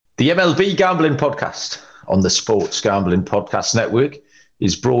The MLB Gambling Podcast on the Sports Gambling Podcast Network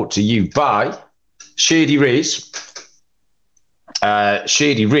is brought to you by Shady Rays.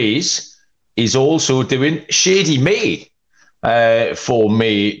 Shady Rays is also doing Shady May for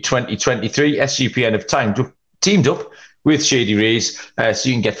May 2023. SGPN have teamed up with Shady Rays, so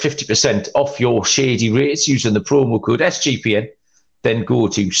you can get 50% off your Shady Rays using the promo code SGPN. Then go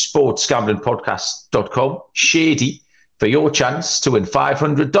to sportsgamblingpodcast.com, Shady, for your chance to win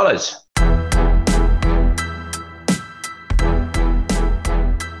 $500.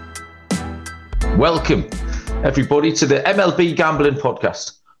 Welcome, everybody, to the MLB Gambling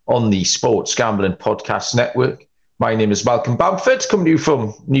Podcast on the Sports Gambling Podcast Network. My name is Malcolm Bamford, coming to you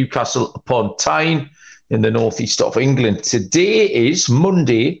from Newcastle upon Tyne in the northeast of England. Today is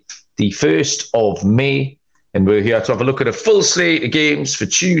Monday, the 1st of May, and we're here to have a look at a full slate of games for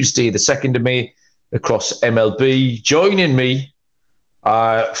Tuesday, the 2nd of May, across MLB. Joining me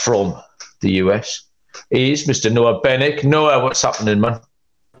from the US is Mr. Noah Bennick. Noah, what's happening, man?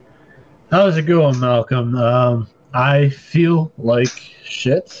 How's it going, Malcolm? I feel like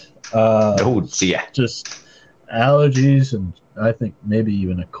shit. Oh, dear. Just allergies and I think maybe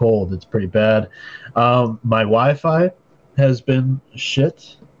even a cold. It's pretty bad. My Wi-Fi has been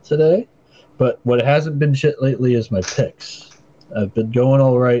shit today, but what hasn't been shit lately is my picks. I've been going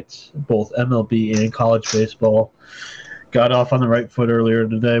all right, both MLB and college baseball. Got off on the right foot earlier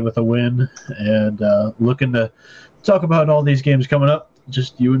today with a win, and looking to talk about all these games coming up.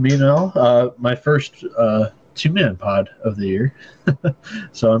 Just you and me now. My first two-man pod of the year,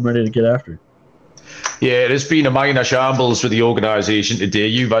 so I'm ready to get after it. Yeah, it has been a minor shambles with the organisation today.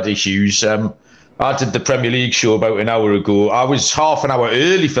 You've had issues. I did the Premier League show about an hour ago. I was half an hour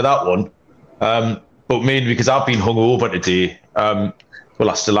early for that one, but mainly because I've been hungover today. Well,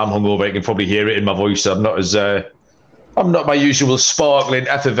 I still am hungover. You can probably hear it in my voice. I'm not my usual sparkling,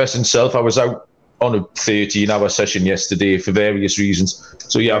 effervescent self. I was out on a 13-hour session yesterday for various reasons.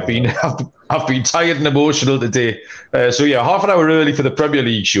 So yeah, I've been tired and emotional today. So yeah, half an hour early for the Premier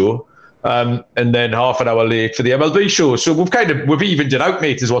League show, and then half an hour late for the MLB show. So we've evened it out,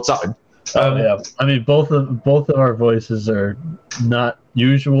 mate. Is what's happened. Yeah, I mean both of our voices are not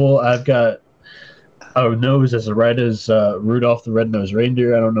usual. I've got our nose as red as Rudolph the Red-Nosed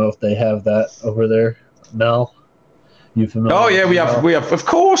Reindeer. I don't know if they have that over there. Mel, you familiar? Oh yeah, we have. Of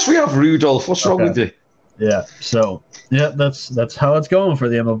course, we have Rudolph. What's wrong with you? Yeah. So yeah, that's how it's going for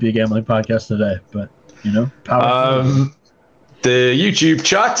the MLB Gambling Podcast today. But power. The YouTube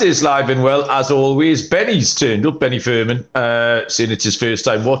chat is live and well as always. Benny's turned up. Benny Furman, saying it's his first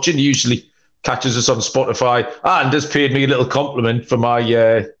time watching. He usually catches us on Spotify and has paid me a little compliment for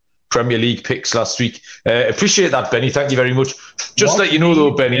my Premier League picks last week. Appreciate that, Benny. Thank you very much. Just let you know,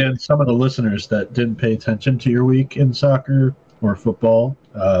 though, Benny. And some of the listeners that didn't pay attention to your week in soccer or football,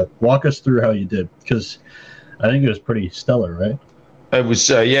 walk us through how you did, because I think it was pretty stellar, right? It was,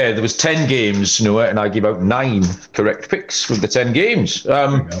 there was 10 games, Noah, and I gave out 9 correct picks from the 10 games.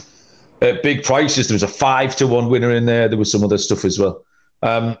 Big prices. There was a 5-1 winner in there. There was some other stuff as well.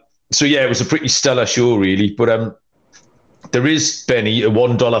 So, yeah, it was a pretty stellar show, really. But there is, Benny, a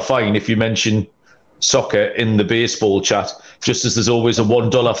 $1 fine if you mention soccer in the baseball chat, just as there's always a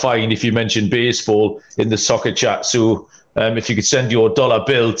 $1 fine if you mention baseball in the soccer chat. So if you could send your dollar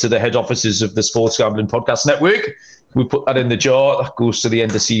bill to the head offices of the Sports Gambling Podcast Network, we put that in the jar. That goes to the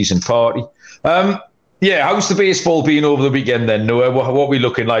end of season party. How's the baseball been over the weekend then, Noah? What are we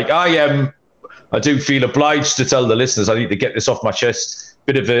looking like? I do feel obliged to tell the listeners, I need to get this off my chest.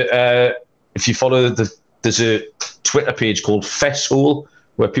 Bit of a, if you follow there's a Twitter page called Festhole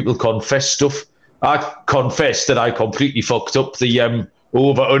where people confess stuff. I confess that I completely fucked up the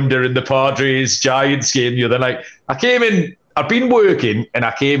over-under in the Padres-Giants game the other night. I'd been working and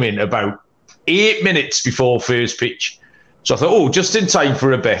I came in about 8 minutes before first pitch. So I thought, just in time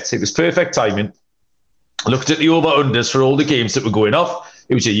for a bet. It was perfect timing. I looked at the over-unders for all the games that were going off.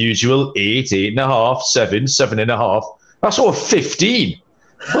 It was the usual 8, 8.5, 7, 7.5. I saw 15.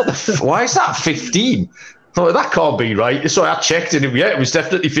 Why is that 15? I thought, that can't be right. So I checked and it was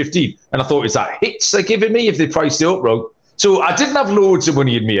definitely 15. And I thought, is that hits they're giving me if they priced it up wrong? So I didn't have loads of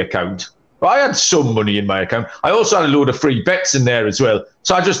money in my account. But I had some money in my account. I also had a load of free bets in there as well.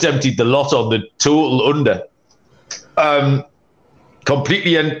 So I just emptied the lot on the total under.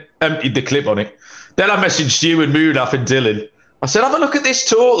 Completely emptied the clip on it. Then I messaged you and Moonaf and Dylan. I said, have a look at this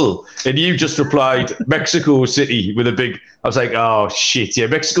total. And you just replied, Mexico City with a big... I was like, oh, shit, yeah,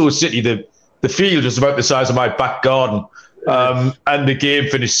 Mexico City, the field was about the size of my back garden. And the game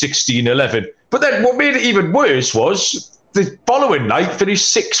finished 16-11. But then what made it even worse was the following night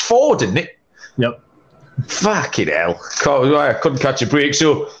finished 6-4, didn't it? Yep. Fucking hell. I couldn't catch a break.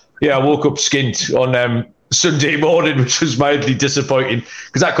 So Yeah, I woke up skint on Sunday morning, which was mildly disappointing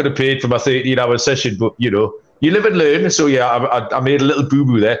because I could have paid for my 13-hour session. But, you live and learn. So, yeah, I made a little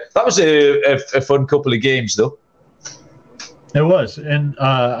boo-boo there. That was a fun couple of games, though. It was. And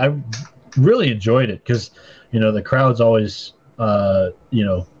I really enjoyed it because, the crowd's always,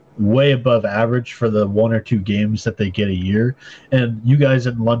 way above average for the 1 or 2 games that they get a year. And you guys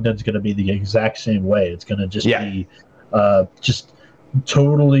in London's going to be the exact same way. It's going to just be just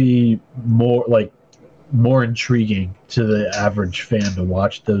totally more intriguing to the average fan to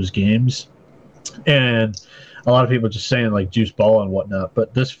watch those games. And a lot of people just saying like juice ball and whatnot,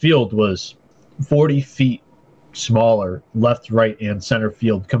 but this field was 40 feet smaller left, right, and center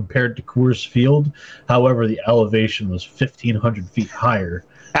field compared to Coors Field. However, the elevation was 1,500 feet higher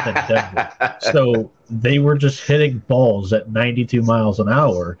than Denver. So they were just hitting balls at 92 miles an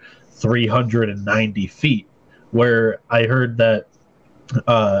hour, 390 feet, where I heard that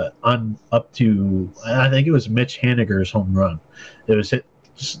on up to, I think it was Mitch Haniger's home run. It was hit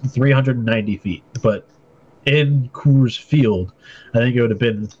 390 feet, but in Coors Field, I think it would have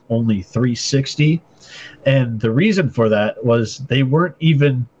been only 360. And the reason for that was they weren't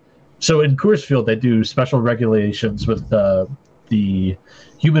even, so in Coors Field, they do special regulations with the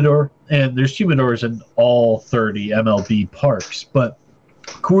humidor, and there's humidors in all 30 MLB parks, but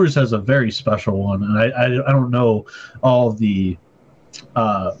Coors has a very special one, and I don't know all the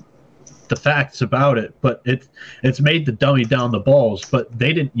facts about it, but it's made to dummy down the balls, but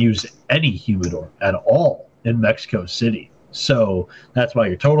they didn't use any humidor at all in Mexico City. So that's why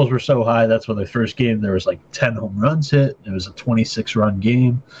your totals were so high. That's why the first game there was like 10 home runs hit. It was a 26-run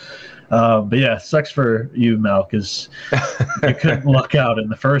game. But yeah, sucks for you, Mal, because you couldn't luck out in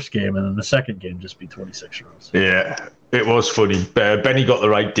the first game, and then the second game just be 26 runs. Yeah, it was funny. Benny got the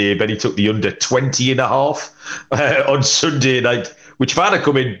right day. Benny took the under 20.5 on Sunday night, which if I had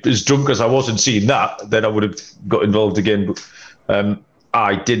come in as drunk as I was and seen that, then I would have got involved again. But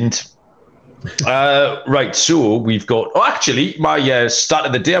I didn't. Right, so we've got... Oh, actually, my stat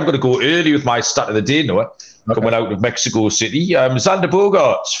of the day, I'm going to go early with my stat of the day, Noah. Coming out of Mexico City. Xander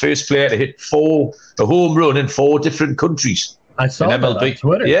Bogaerts, first player to hit a home run in 4 different countries. I saw that on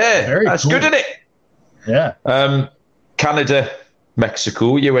Twitter. Yeah, very that's cool. good, isn't it? Yeah. Canada,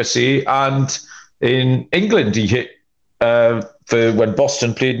 Mexico, USA, and in England he hit for when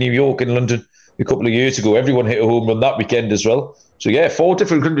Boston played New York and London a couple of years ago. Everyone hit a home run that weekend as well. So yeah, 4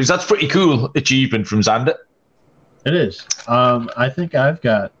 different countries. That's pretty cool achievement from Xander. It is. I think I've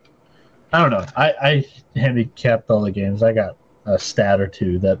got... I don't know. I handicapped all the games. I got a stat or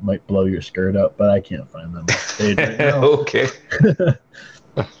 2 that might blow your skirt up, but I can't find them. Okay.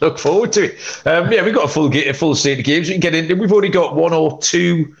 Look forward to it. Yeah, we've got a full slate of games we can get into. We've only got 1 or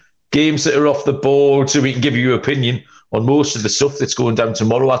 2 games that are off the board, so we can give you an opinion on most of the stuff that's going down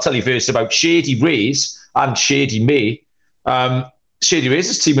tomorrow. I'll tell you first about Shady Rays and Shady May. Shady Rays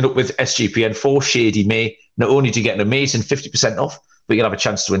is teaming up with SGPN for Shady May, not only to get an amazing 50% off, but you'll have a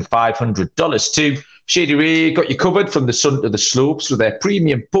chance to win $500 too. Shady Ray got you covered from the sun to the slopes with their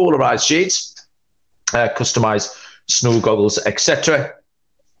premium polarized shades, customized snow goggles, etc.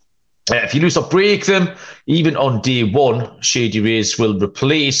 If you lose or break them, even on day 1, Shady Rays will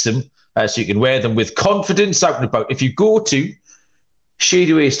replace them so you can wear them with confidence out and about. If you go to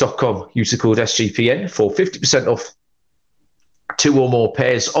shadyrays.com, use the code SGPN for 50% off 2 or more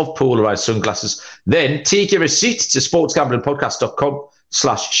pairs of polarized sunglasses. Then take your receipt to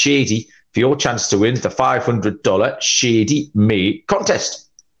sportsgamblingpodcast.com/shady for your chance to win the $500 Shady May contest.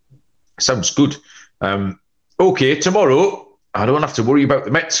 Sounds good. Okay, tomorrow, I don't have to worry about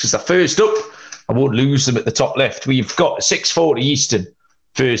the Mets because they're first up. I won't lose them at the top left. We've got 6:40 Eastern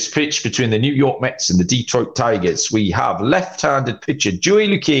first pitch between the New York Mets and the Detroit Tigers. We have left-handed pitcher Joey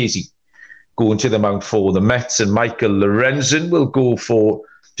Lucchesi going to the mound for the Mets, and Michael Lorenzen will go for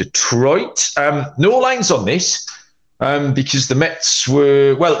Detroit. No lines on this because the Mets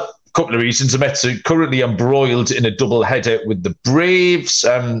were, well, a couple of reasons. The Mets are currently embroiled in a doubleheader with the Braves.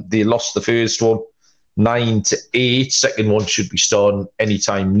 They lost the first one 9-8. Second one should be starting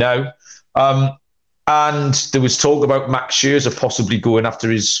anytime now. And there was talk about Max Scherzer possibly going after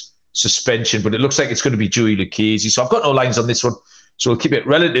his suspension, but it looks like it's going to be Joey Lucchesi. So I've got no lines on this one, so we'll keep it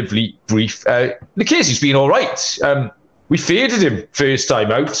relatively brief. Lucchesi's been all right. We faded him first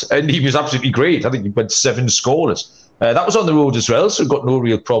time out, and he was absolutely great. I think he went 7 scorers. That was on the road as well, so got no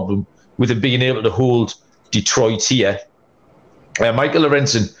real problem with him being able to hold Detroit here. Michael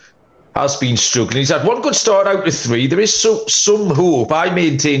Lorenzen has been struggling. He's had 1 good start out of 3. There is some hope. I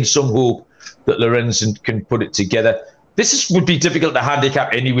maintain some hope that Lorenzen can put it together. Would be difficult to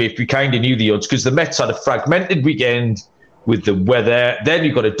handicap anyway if we kind of knew the odds, because the Mets had a fragmented weekend with the weather. Then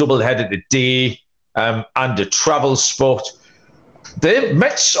you've got a doubleheader today and a travel spot. The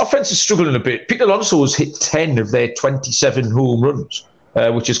Mets offense is struggling a bit. Pete Alonso has hit 10 of their 27 home runs,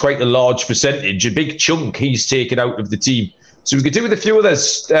 which is quite a large percentage. A big chunk he's taken out of the team. So we could do with a few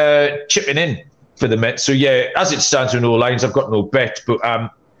others chipping in for the Mets. So yeah, as it stands with no lines, I've got no bet, but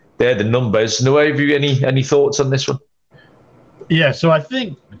they're the numbers. Noah, have you any thoughts on this one? Yeah, so I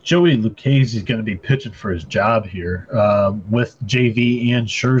think Joey Lucchesi is going to be pitching for his job here with JV and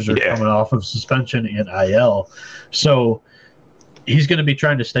Scherzer coming off of suspension and IL. So he's going to be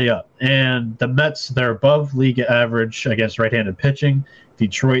trying to stay up. And the Mets, they're above league average against right-handed pitching.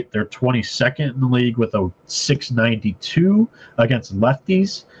 Detroit, they're 22nd in the league with a 692 against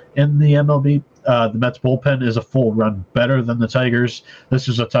lefties in the MLB. The Mets bullpen is a full run better than the Tigers. This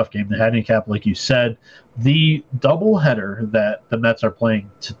is a tough game to handicap, like you said. The doubleheader that the Mets are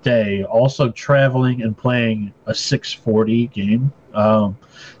playing today, also traveling and playing a 6:40 game,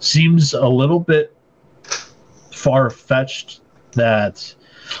 seems a little bit far-fetched that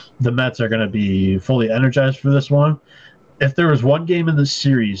the Mets are going to be fully energized for this one. If there was one game in this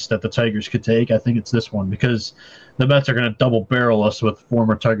series that the Tigers could take, I think it's this one, because the Mets are going to double barrel us with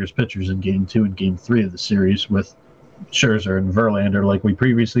former Tigers pitchers in Game 2 and Game 3 of the series with Scherzer and Verlander, like we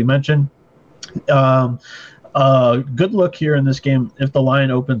previously mentioned. Good look here in this game. If the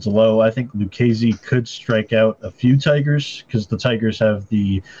line opens low, I think Lucchesi could strike out a few Tigers because the Tigers have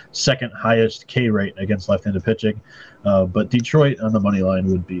the second highest K rate against left-handed pitching. But Detroit on the money line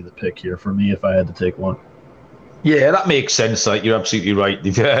would be the pick here for me if I had to take one. Yeah, that makes sense. Like, you're absolutely right.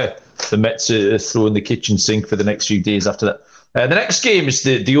 The Mets are throwing the kitchen sink for the next few days after that. The next game is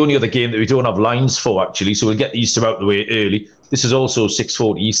the only other game that we don't have lines for, actually, so we'll get these two out the way early. This is also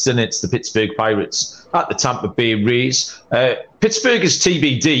 6:40 Eastern. It's the Pittsburgh Pirates at the Tampa Bay Rays. Pittsburgh is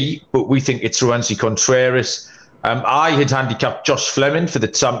TBD, but we think it's Roansy Contreras. I had handicapped Josh Fleming for the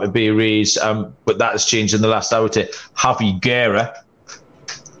Tampa Bay Rays, but that has changed in the last hour to Javi Guerra.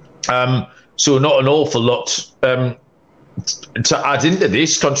 So not an awful lot to add into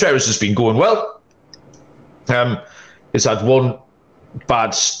this. Contreras has been going well. He's had one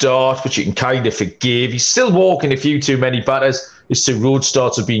bad start, which you can kind of forgive. He's still walking a few too many batters. His two road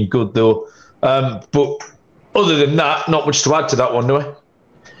starts have been good, though. But other than that, not much to add to that one, Noah.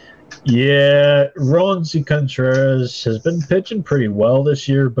 Yeah, Roansy Contreras has been pitching pretty well this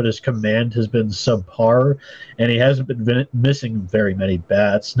year, but his command has been subpar, and he hasn't been missing very many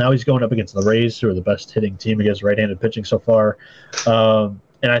bats. Now he's going up against the Rays, who are the best hitting team against right-handed pitching so far.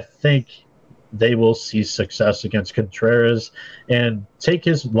 And I think they will see success against Contreras and take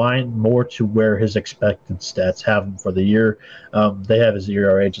his line more to where his expected stats have him for the year. They have his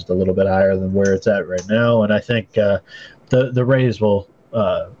ERA just a little bit higher than where it's at right now, and I think the Rays will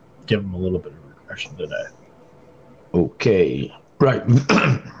give him a little bit of regression today. Okay. Right.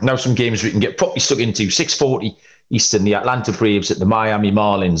 Now some games we can get properly stuck into. 6:40 Eastern, the Atlanta Braves at the Miami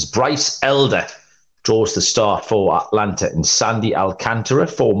Marlins. Bryce Elder draws the start for Atlanta and Sandy Alcantara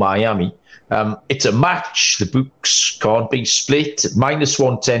for Miami. It's a match. The books can't be split.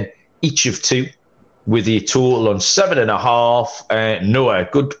 -110 each of two with a total on 7.5. Noah,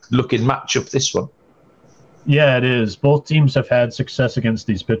 good looking matchup, this one. Yeah, it is. Both teams have had success against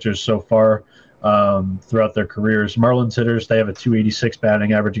these pitchers so far throughout their careers. Marlins hitters, they have a 286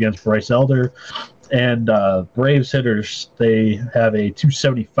 batting average against Bryce Elder. And Braves hitters, they have a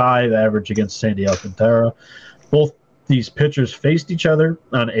 275 average against Sandy Alcantara. Both these pitchers faced each other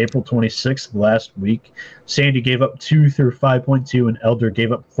on April 26th last week. Sandy gave up 2 through 5.2, and Elder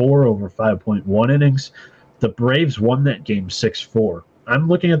gave up 4 over 5.1 innings. The Braves won that game 6-4. I'm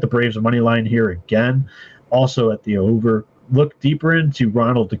looking at the Braves money line here again. Also at the over. Look deeper into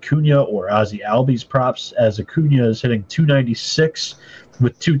Ronald Acuna or Ozzie Albies props, as Acuna is hitting 296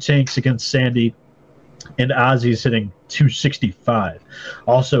 with 2 tanks against Sandy, and Ozzie is hitting 265.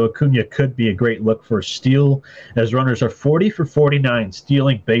 Also, Acuna could be a great look for a steal, as runners are 40 for 49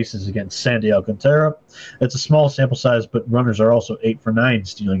 stealing bases against Sandy Alcantara. It's a small sample size, but runners are also 8 for 9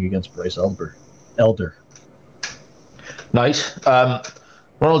 stealing against Bryce Elder. Nice.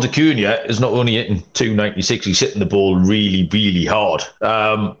 Ronald Acuna is not only hitting 296, he's hitting the ball really, really hard.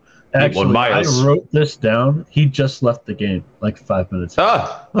 Actually, I wrote this down. He just left the game like 5 minutes ago.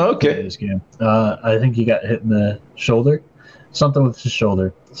 Ah, okay. This game. I think he got hit in the shoulder, something with his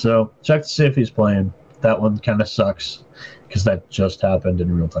shoulder. So check to see if he's playing. That one kind of sucks because that just happened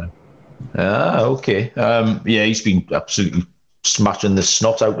in real time. Ah, okay. Yeah, he's been absolutely smashing the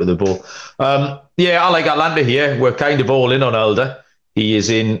snot out of the ball. Yeah, I like Atlanta here. We're kind of all in on Elder. He is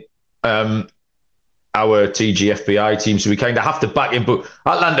in our TGFBI team, so we kind of have to back him. But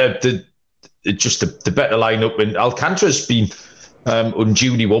Atlanta, it's just the better lineup. And Alcantara's been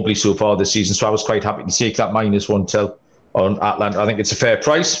unduly wobbly so far this season, so I was quite happy to take that -1 on Atlanta. I think it's a fair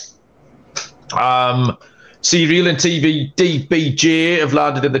price. Serial and TV DBJ have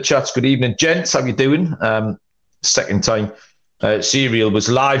landed in the chats. Good evening, gents. How you doing? Second time. Serial was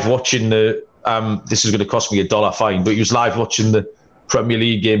live watching the. This is going to cost me $1 fine, but he was live watching the Premier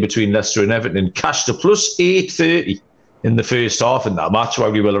League game between Leicester and Everton and cashed a plus 830 in the first half in that match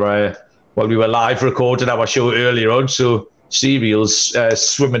while we were live recording our show earlier on. So Serial's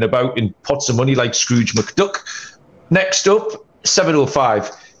swimming about in pots of money like Scrooge McDuck. Next up,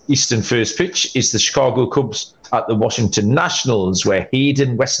 7:05 Eastern first pitch is the Chicago Cubs at the Washington Nationals, where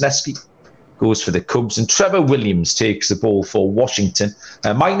Hayden Wesneski goes for the Cubs and Trevor Williams takes the ball for Washington.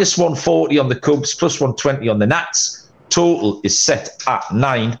 -140 on the Cubs, +120 on the Nats. Total is set at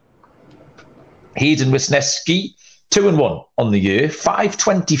 9. Hayden Wesneski, 2-1 on the year,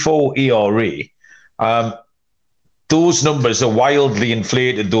 5.24 ERA. Those numbers are wildly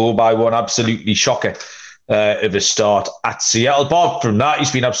inflated, though, by one absolutely shocker of a start at Seattle. Apart from that,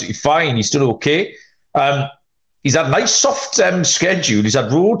 he's been absolutely fine. He's done okay. He's had a nice soft schedule. He's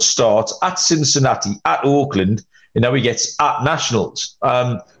had road starts at Cincinnati, at Oakland, and now he gets at Nationals.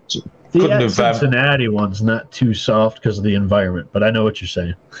 The Cincinnati one's not too soft because of the environment, but I know what you're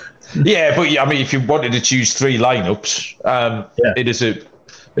saying. Yeah, but I mean, if you wanted to choose 3 lineups, it is a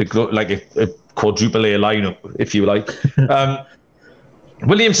quadruple A lineup, if you like.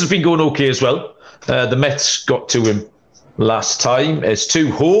 Williams has been going okay as well. The Mets got to him last time. His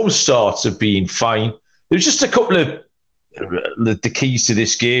 2 home starts have been fine. There's just a couple of the keys to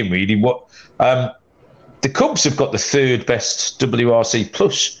this game, really. The Cubs have got the 3rd best WRC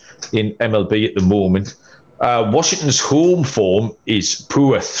plus in MLB at the moment. Washington's home form is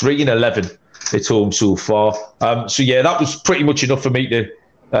poor, 3-11 at home so far. So yeah, that was pretty much enough for me to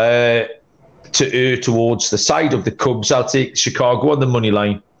err towards the side of the Cubs. I'll take Chicago on the money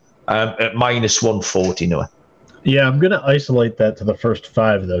line at -140, Noah. Yeah, I'm going to isolate that to the first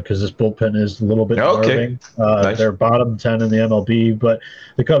 5, though, because this bullpen is a little bit starving. Nice. They're bottom 10 in the MLB, but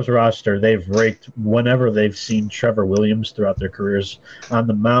the Cubs roster, they've raked whenever they've seen Trevor Williams throughout their careers on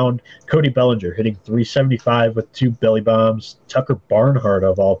the mound. Cody Bellinger hitting .375 with 2 belly bombs. Tucker Barnhart,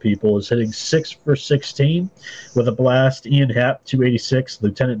 of all people, is hitting 6 for 16 with a blast. Ian Happ, .286.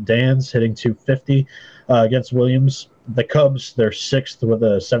 Lieutenant Dan's hitting .250 against Williams. The Cubs, they're 6th with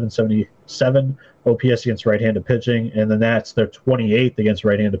a .777 OPS against right-handed pitching, and the Nats, they're 28th against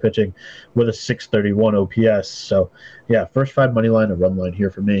right-handed pitching with a .631 OPS. So, yeah, first 5 money line, a run line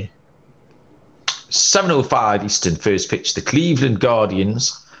here for me. 7:05 Eastern first pitch. The Cleveland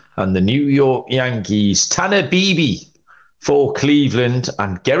Guardians and the New York Yankees. Tanner Beebe for Cleveland,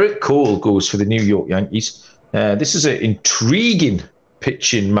 and Gerrit Cole goes for the New York Yankees. This is an intriguing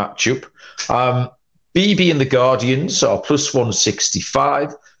pitching matchup. Beebe and the Guardians are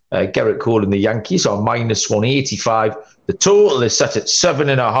 +165. Gerrit Cole and the Yankees are -185. The total is set at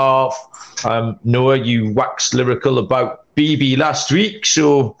 7.5. Noah, you waxed lyrical about Beebe last week,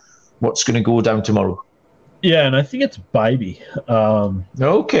 so what's going to go down tomorrow? Yeah, and I think it's Bibee.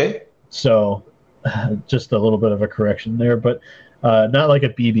 Okay. So just a little bit of a correction there, but not like a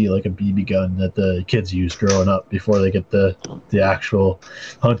BB, like a BB gun that the kids use growing up before they get the actual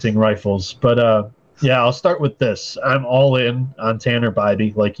hunting rifles. But yeah, I'll start with this. I'm all in on Tanner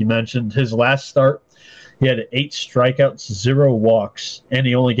Bibee. Like you mentioned, his last start, he had 8 strikeouts, 0 walks, and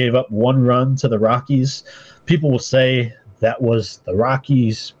he only gave up 1 run to the Rockies. People will say that was the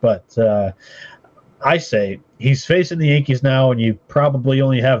Rockies, but I say he's facing the Yankees now, and you probably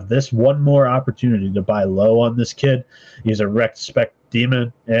only have this one more opportunity to buy low on this kid. He's a wrecked spec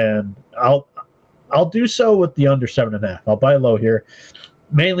demon, and I'll do so with the under 7.5. I'll buy low here,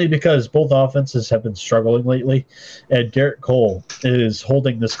 mainly because both offenses have been struggling lately, and Gerrit Cole is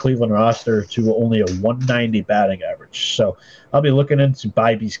holding this Cleveland roster to only a 190 batting average. So I'll be looking into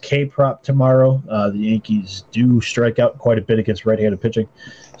Bibee's K-prop tomorrow. The Yankees do strike out quite a bit against right-handed pitching.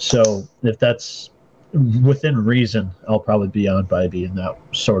 So if that's within reason, I'll probably be on Bibee in that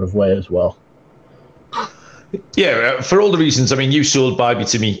sort of way as well. Yeah, for all the reasons. I mean, you sold Bibee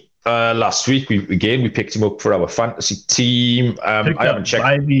to me last week. We picked him up for our fantasy team. I haven't checked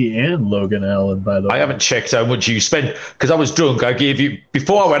Bibee and Logan Allen, by the way. I haven't checked how much you spent because I was drunk. I gave you,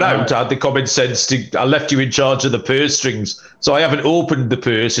 before I went out, I had the common sense I left you in charge of the purse strings. So I haven't opened the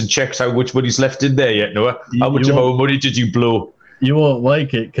purse and checked how much money's left in there yet, Noah. How much of our money did you blow? You won't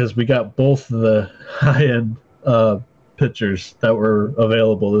like it because we got both the high-end pitchers that were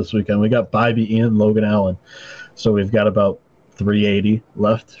available this weekend. We got Bibee and Logan Allen. So we've got about 380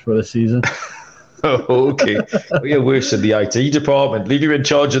 left for the season. Oh, okay. Well, you're worse than the IT department. Leave you in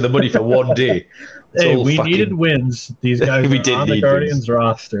charge of the money for one day. Hey, we needed wins. These guys We are did on the need Guardians wins.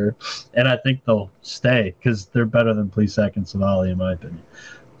 roster, and I think they'll stay because they're better than Plesac and Savali, in my opinion.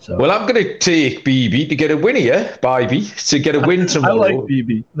 So, Well, I'm going to take BB to get a win here, Bybee, to get a win I tomorrow. like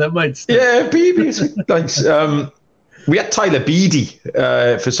BB. That might stay. Yeah, BB. Thanks. We had Tyler Beattie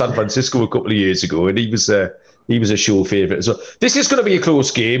for San Francisco a couple of years ago, and he was a show favourite. So this is going to be a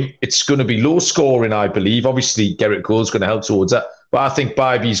close game. It's going to be low scoring, I believe. Obviously, Gerrit Cole's going to help towards that, but I think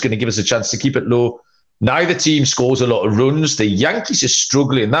Bybee's going to give us a chance to keep it low. Neither team scores a lot of runs. The Yankees are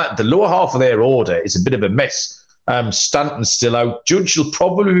struggling. The lower half of their order is a bit of a mess. Stanton's still out. Judge will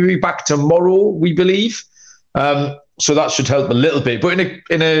probably be back tomorrow, we believe. So that should help a little bit. But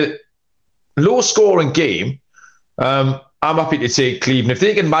in a low scoring game, I'm happy to take Cleveland. If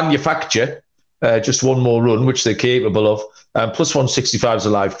they can manufacture just one more run, which they're capable of, plus 165 is a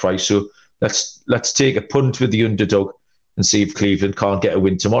live price. So let's take a punt with the underdog and see if Cleveland can't get a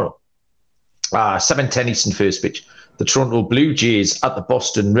win tomorrow. 7:10 Eastern first pitch. The Toronto Blue Jays at the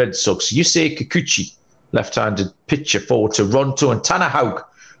Boston Red Sox. Yusei Kikuchi, left-handed pitcher for Toronto, and Tanner Houck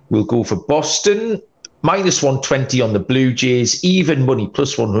will go for Boston. Minus 120 on the Blue Jays, even money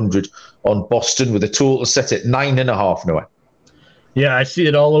plus 100 on Boston, with a total set at 9.5, Noah. Yeah, I see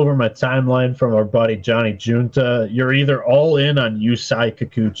it all over my timeline from our buddy Johnny Junta. You're either all in on Yusei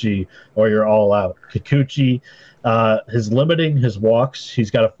Kikuchi or you're all out. Kikuchi is limiting his walks.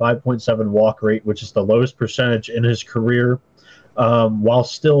 He's got a 5.7 walk rate, which is the lowest percentage in his career, while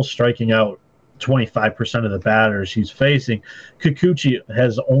still striking out 25% of the batters he's facing. Kikuchi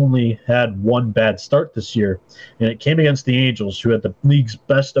has only had one bad start this year, and it came against the Angels, who had the league's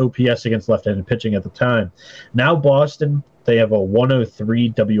best OPS against left-handed pitching at the time. Now Boston, they have a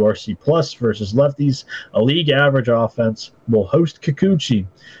 103 WRC plus versus lefties. A league average offense will host Kikuchi,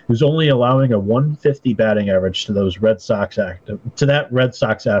 who's only allowing a 150 batting average to those Red Sox active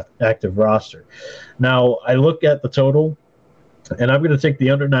roster. Now I look at the total, and I'm going to take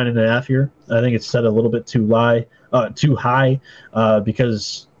the under 9.5 here. I think it's set a little bit too high,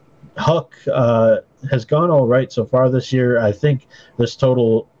 because Huck has gone all right so far this year. I think this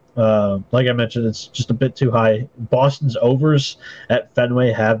total, like I mentioned, it's just a bit too high. Boston's overs at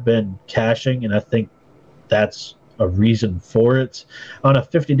Fenway have been cashing, and I think that's a reason for it. On a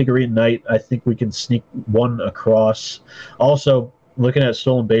 50-degree night, I think we can sneak one across. Also, looking at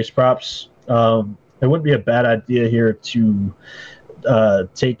stolen base props, it wouldn't be a bad idea here to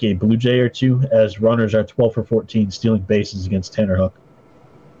take a Blue Jay or two, as runners are 12 for 14 stealing bases against Tanner Houck.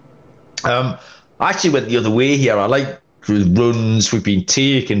 I actually went the other way here. I like runs. We've been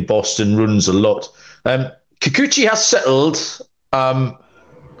taking Boston runs a lot. Kikuchi has settled.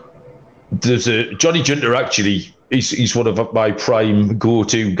 There's a Johnny Junter, actually. He's one of my prime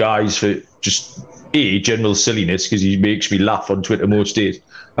go-to guys for just general silliness, because he makes me laugh on Twitter most days.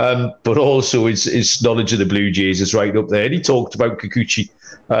 But also his knowledge of the Blue Jays is right up there. And he talked about Kikuchi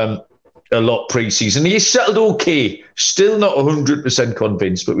a lot pre-season. He's settled okay. Still not 100%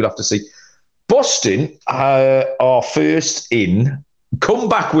 convinced, but we'll have to see. Boston are first in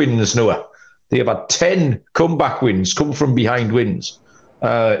comeback wins, Noah. They have had 10 comeback wins, come from behind wins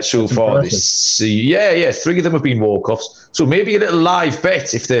so far this season. Yeah, 3 of them have been walk-offs. So maybe a little live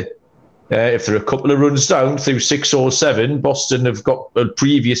bet if they're a couple of runs down through 6 or 7. Boston have got a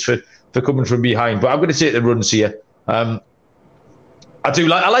previous for coming from behind. But I'm going to take the runs here. I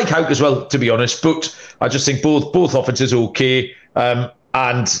like Houck as well, to be honest. But I just think both offenses are okay.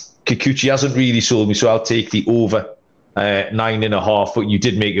 And Kikuchi hasn't really sold me, so I'll take the over 9.5. But you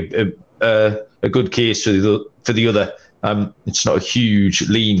did make a good case for the other. It's not a huge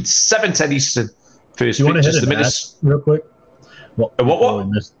lean. 7:10 Eastern first. Do you want to hit an ad real quick? What? Do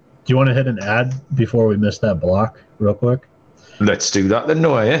you want to hit an ad before we miss that block real quick? Let's do that then,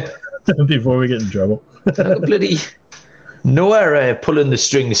 Noah, yeah? Before we get in trouble. Bloody Noah pulling the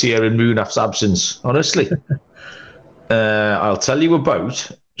strings here in Munaf's absence, honestly. Shall I tell you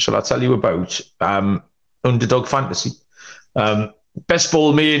about Underdog Fantasy? Best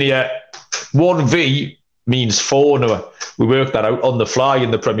Ball Mania 1v means 4, Noah. We worked that out on the fly in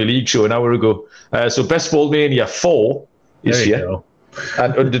the Premier League show an hour ago. So Best Ball Mania 4 is here. Go.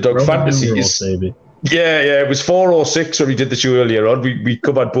 And Underdog Fantasy is... Baby. Yeah, it was 4 or 6 when we did the show earlier on. We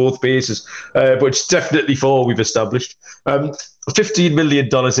covered both bases. But it's definitely 4, we've established. $15 million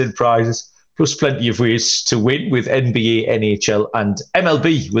in prizes, plus plenty of ways to win with NBA, NHL and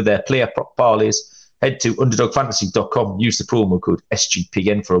MLB with their player parlays. Head to underdogfantasy.com. Use the promo code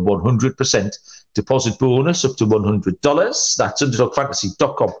SGPN for a 100% deposit bonus up to $100. That's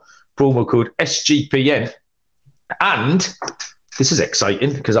underdogfantasy.com. Promo code SGPN. And this is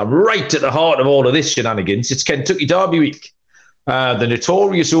exciting because I'm right at the heart of all of this shenanigans. It's Kentucky Derby week. The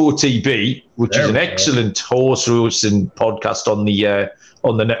notorious OTB, which is an excellent horse racing podcast on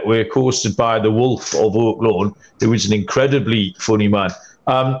the network, hosted by the Wolf of Oaklawn, who is an incredibly funny man.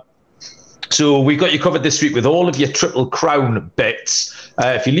 So we've got you covered this week with all of your Triple Crown bets.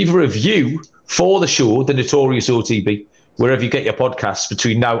 If you leave a review for the show, the notorious OTB, wherever you get your podcasts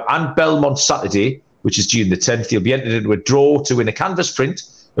between now and Belmont Saturday, which is June the 10th, you'll be entered into a draw to win a canvas print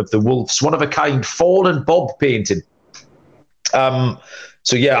of the Wolf's one-of-a-kind Fallen Bob painting.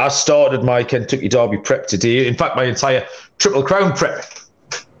 So yeah, I started my Kentucky Derby prep today. In fact, my entire Triple Crown prep.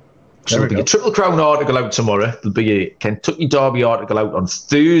 So there'll be a Triple Crown article out tomorrow. There'll be a Kentucky Derby article out on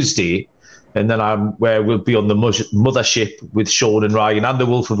Thursday. And then where we'll be on the mothership with Sean and Ryan and the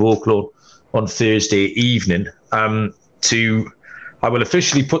Wolf of Oaklawn on Thursday evening. I will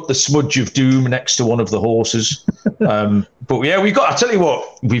officially put the smudge of doom next to one of the horses. But yeah, I tell you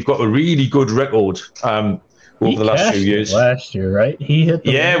what, we've got a really good record over the last few years. Last year, right? He hit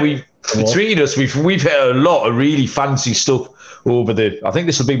the between us, we've hit a lot of really fancy stuff over I think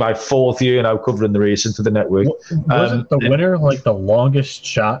this will be my 4th year now covering the racing for the network. Wasn't the winner like the longest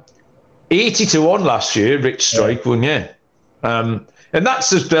shot? 80-1 last year, Rich Strike won, yeah. And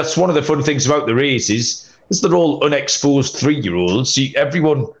that's one of the fun things about the races, is they're all unexposed 3-year-olds.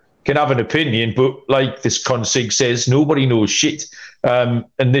 Everyone can have an opinion, but like this consig says, nobody knows shit. And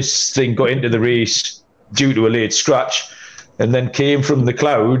this thing got into the race due to a late scratch, and then came from the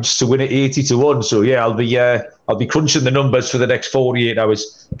clouds to win it 80-1. So yeah, I'll be crunching the numbers for the next 48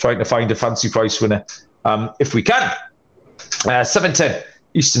 hours, trying to find a fancy price winner if we can. 7:10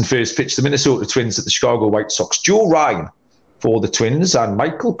 Eastern first pitch. The Minnesota Twins at the Chicago White Sox. Joe Ryan for the Twins and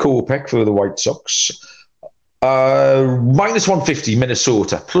Michael Kopech for the White Sox. -150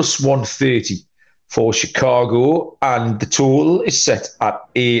 Minnesota, +130 for Chicago, and the total is set at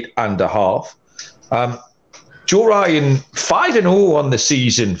 8.5. Joe Ryan, 5-0 on the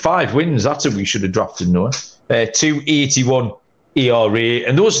season, 5 wins. That's what we should have drafted, Noah. 2.81 ERA,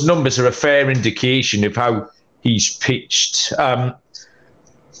 and those numbers are a fair indication of how he's pitched.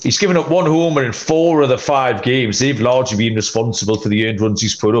 He's given up 1 homer in 4 of the 5 games. They've largely been responsible for the earned runs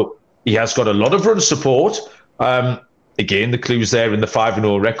he's put up. He has got a lot of run support. Again, the clue's there in the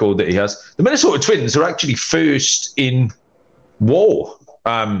 5-0 record that he has. The Minnesota Twins are actually first in WAR.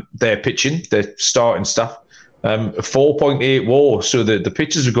 Their pitching, their starting staff, 4.8 WAR. So the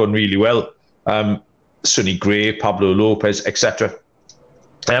pitchers have gone really well. Sonny Gray, Pablo Lopez, etc.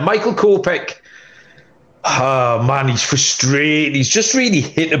 Michael Kopech. Oh, man, he's frustrated. He's just really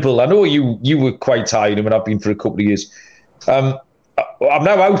hittable. I know you were quite high on him, and I've been for a couple of years. I'm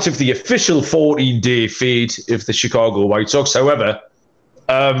now out of the official 14-day fade of the Chicago White Sox. However,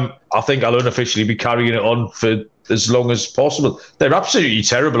 I think I'll unofficially be carrying it on for as long as possible. They're absolutely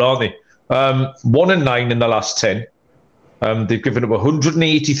terrible, aren't they? 1-9 in the last 10. They've given up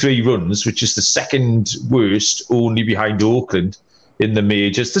 183 runs, which is the second worst, only behind Oakland in the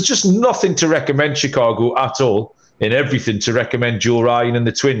majors. There's just nothing to recommend Chicago at all, and everything to recommend Joe Ryan and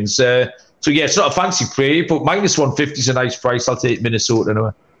the Twins. So yeah, it's not a fancy play, but -150 is a nice price. I'll take Minnesota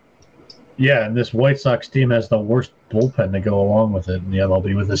now. Yeah, and this White Sox team has the worst bullpen to go along with it in the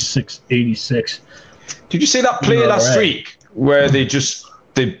MLB with a 686. Did you see that play last week where there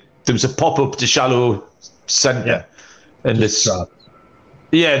was a pop-up to shallow center, and this dropped.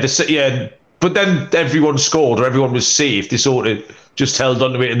 But then everyone scored, or everyone was safe. They sort of just held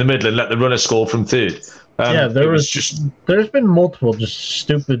onto it in the middle and let the runner score from third. There's been multiple just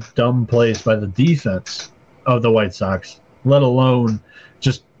stupid, dumb plays by the defense of the White Sox, let alone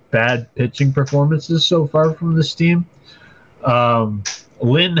just bad pitching performances so far from this team. There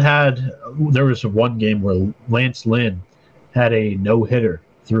was one game where Lance Lynn had a no-hitter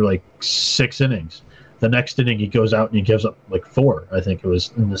through like 6 innings. The next inning, he goes out and he gives up like 4. I think it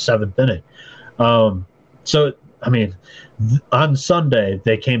was in the 7th inning. On Sunday,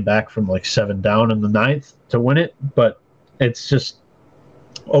 they came back from like 7 down in the 9th to win it. But it's just,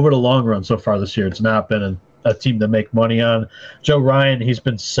 over the long run so far this year, it's not been a team to make money on. Joe Ryan, he's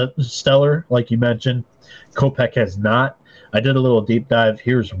been stellar, like you mentioned. Kopech has not. I did a little deep dive.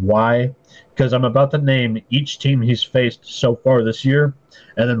 Here's why. Because I'm about to name each team he's faced so far this year,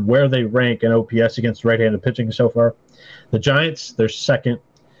 and then where they rank in OPS against right-handed pitching so far. The Giants, they're 2nd.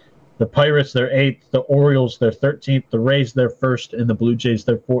 The Pirates, they're 8th. The Orioles, they're 13th. The Rays, they're 1st. And the Blue Jays,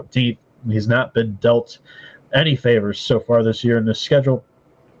 they're 14th. He's not been dealt any favors so far this year in this schedule.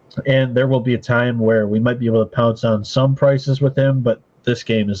 And there will be a time where we might be able to pounce on some prices with him, but this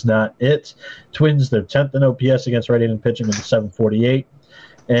game is not it. Twins, they're 10th in OPS against right-handed pitching with a 748.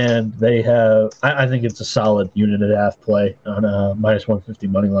 and they have. I think it's a solid unit and a half play on a minus 150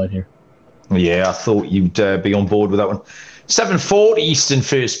 money line here. Yeah, I thought you'd be on board with that one. 7:40 Eastern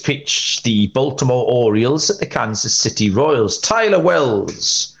first pitch. The Baltimore Orioles at the Kansas City Royals. Tyler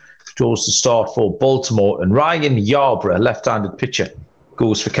Wells draws the start for Baltimore, and Ryan Yarbrough, left-handed pitcher,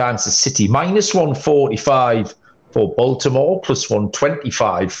 goes for Kansas City. Minus 145 for Baltimore, plus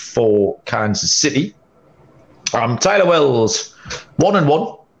 125 for Kansas City. Tyler Wells,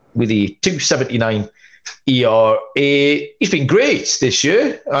 1-1 with a 2.79 ERA. He's been great this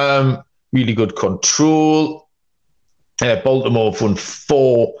year. Really good control. Baltimore have won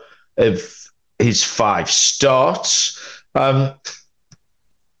 4 of his 5 starts. What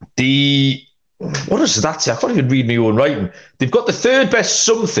does that say? I can't even read my own writing. They've got the third best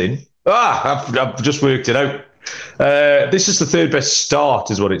something. I've just worked it out. This is the third best start,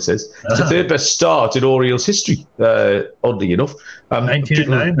 is what it says. It's the third best start in Orioles history, oddly enough.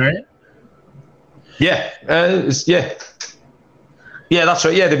 19-9, right? Yeah, yeah, that's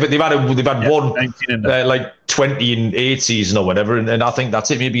right. Yeah, they've had one like 20-8 season or whatever, and I think that's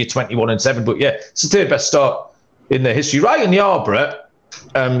it. Maybe a 21-7, but yeah, it's the third best start in their history. Ryan Yarbrough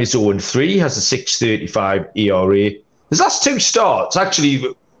is 0-3, has a 6.35 ERA. His last 2 starts,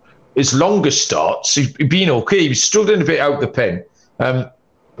 actually, his longest starts, he's been okay. He was struggling a bit out the pen.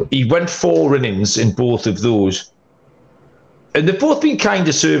 He went 4 innings in both of those. And they've both been kind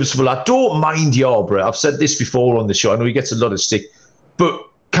of serviceable. I don't mind Yarbrough. I've said this before on the show. I know he gets a lot of stick. But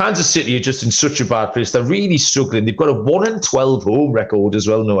Kansas City are just in such a bad place. They're really struggling. They've got a 1-12 home record as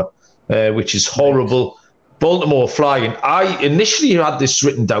well, Noah, which is horrible. Baltimore flying. I initially had this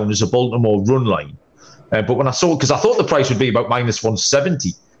written down as a Baltimore run line. But when I saw it, because I thought the price would be about minus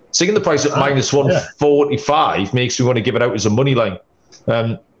 170. Seeing the price at minus 145 makes me want to give it out as a money line.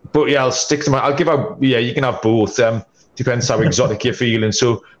 But yeah, I'll stick to I'll give out, you can have both. Depends how exotic you're feeling.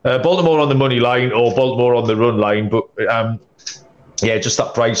 So Baltimore on the money line or Baltimore on the run line. But yeah, just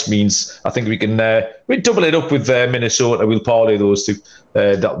that price means I think we can we double it up with Minnesota. We'll parlay those two.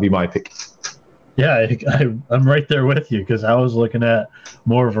 That'll be my pick. Yeah, I'm right there with you because I was looking at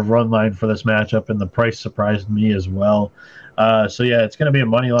more of a run line for this matchup, and the price surprised me as well. So yeah, it's going to be a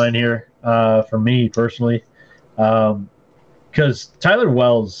money line here for me personally, because Tyler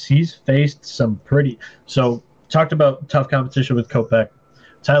Wells, he's faced some pretty. So talked about tough competition with Kopech.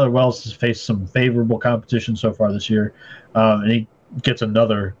 Tyler Wells has faced some favorable competition so far this year, and he gets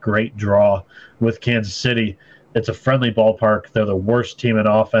another great draw with Kansas City. It's a friendly ballpark. They're the worst team in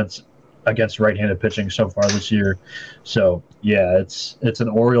offense against right-handed pitching so far this year. So yeah, it's an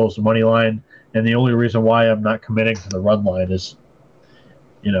Orioles money line. And the only reason why I'm not committing to the run line is,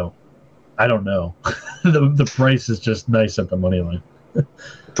 I don't know. the price is just nice at the money line.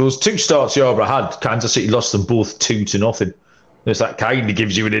 Those 2 starts Yarbrough had, Kansas City lost them both 2-0. There's that kind of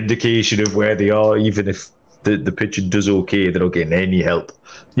gives you an indication of where they are, even if the pitcher does okay, they're not getting any help.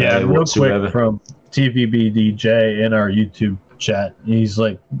 Yeah, real quick from TVBDJ in our YouTube chat, he's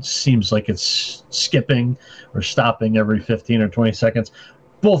like, seems like it's skipping or stopping every 15 or 20 seconds.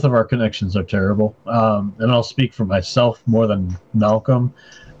 Both of our connections are terrible. And I'll speak for myself more than Malcolm.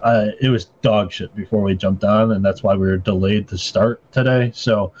 It was dog shit before we jumped on, and that's why we were delayed to start today.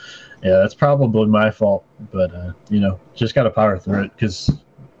 So, yeah, that's probably my fault. But, just got to power through it because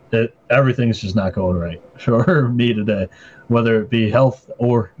everything's just not going right for me today, whether it be health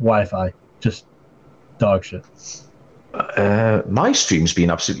or Wi-Fi. Just dog shit. My stream's been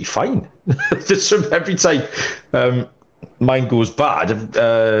absolutely fine. Every time mine goes bad,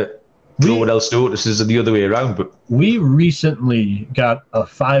 no one else notices it the other way around. But we recently got a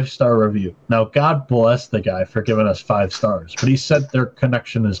 5-star review. Now, God bless the guy for giving us 5 stars, but he said their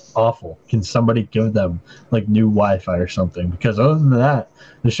connection is awful. Can somebody give them like new Wi-Fi or something? Because other than that,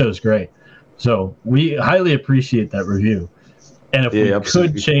 the show's great. So we highly appreciate that review. And if we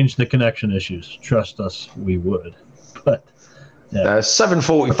could change the connection issues, trust us, we would. But yeah.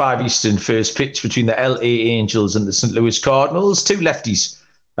 7:45 Eastern first pitch between the LA Angels and the St. Louis Cardinals. 2 lefties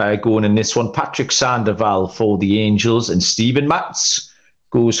going in this one. Patrick Sandoval for the Angels and Steven Matz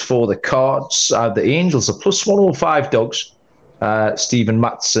goes for the Cards. The Angels are plus 105 dogs. Steven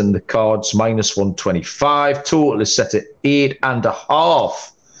Matz and the Cards minus 125. Total is set at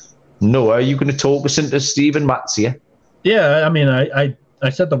 8.5. Noah, are you going to talk us into Steven Matz here? Yeah, I mean, I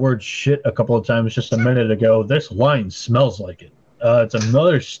said the word shit a couple of times just a minute ago. This line smells like it. It's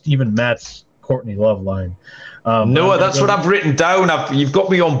another Steven Matz, Courtney Love line. Noah, that's what I've written down. You've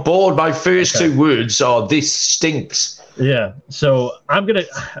got me on board. My first 2 words are "this stinks." Yeah, so I'm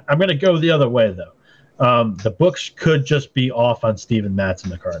gonna go the other way though. The books could just be off on Steven Matz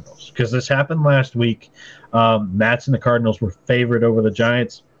and the Cardinals because this happened last week. Matz and the Cardinals were favored over the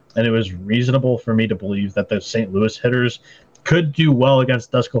Giants, and it was reasonable for me to believe that the St. Louis hitters could do well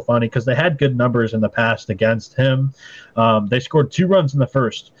against Desclafani because they had good numbers in the past against him. They scored 2 runs in the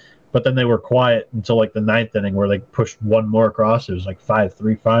first, but then they were quiet until like the 9th inning where they pushed one more across. It was like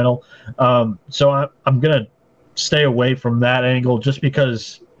 5-3 final. So I'm going to stay away from that angle just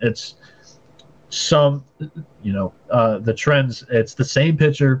because it's the trends. It's the same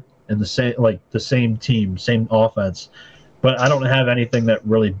pitcher and the same team, same offense, but I don't have anything that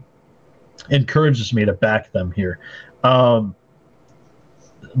really encourages me to back them here.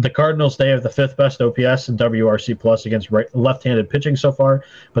 The Cardinals, they have the 5th best OPS and WRC plus against left-handed pitching so far,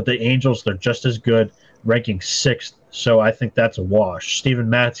 but the Angels, they're just as good, ranking 6th. So I think that's a wash. Steven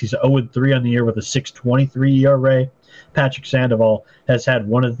Matz, he's 0-3 on the year with a 6.23 ERA. Patrick Sandoval has had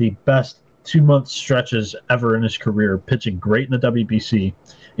one of the best 2-month stretches ever in his career, pitching great in the WBC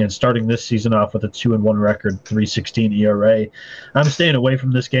and starting this season off with a 2-1 record, 3.16 ERA. I'm staying away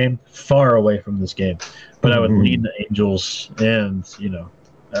from this game, far away from this game, but I would lean the Angels and,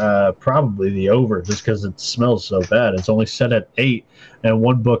 probably the over just because it smells so bad. It's only set at 8, and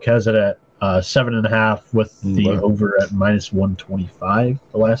one book has it at 7.5 with the over at -125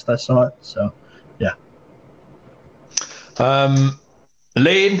 the last I saw it. So, yeah.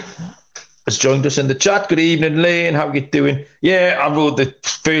 Lane has joined us in the chat. Good evening, Lane. How are you doing? Yeah, I wrote the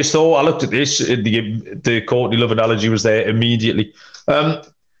first thought. I looked at this. The Courtney Love analogy was there immediately.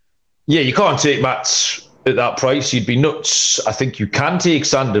 You can't take Matz at that price. You'd be nuts. I think you can take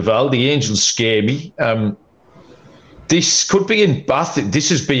Sandoval. The Angels scare me. This could be in Bath. This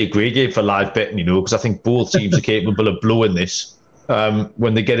would be a great game for live betting, because I think both teams are capable of blowing this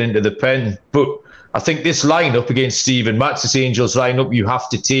when they get into the pen. But I think this lineup against Steven Matz, this Angels lineup, you have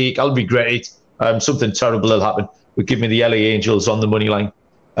to take. I'll regret it. Something terrible will happen. But give me the LA Angels on the money line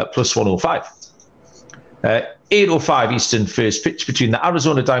at +105. 8:05 Eastern first pitch between the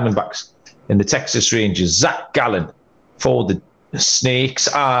Arizona Diamondbacks and the Texas Rangers. Zach Gallen for the Snakes.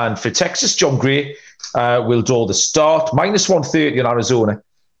 And for Texas, John Gray will draw the start. -130 on Arizona,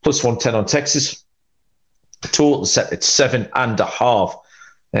 +110 on Texas. Total set at 7.5.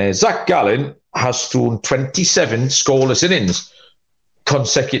 Zach Gallen has thrown 27 scoreless innings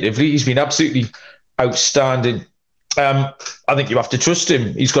consecutively. He's been absolutely outstanding. I think you have to trust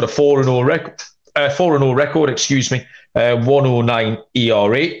him. He's got a 4-0 record. 4-0 record, 109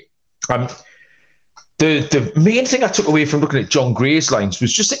 ERA. The main thing I took away from looking at John Gray's lines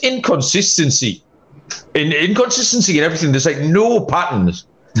was just the inconsistency. Inconsistency in everything. There's like no patterns.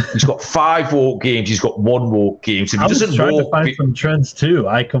 He's got 5 walk games. He's got 1 walk game. So if he doesn't trying walk, to find some trends too.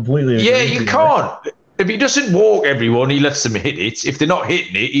 I completely agree. Yeah, you can't. If he doesn't walk everyone, he lets them hit it. If they're not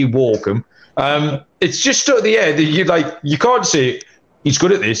hitting it, he walk them. It's just you can't say he's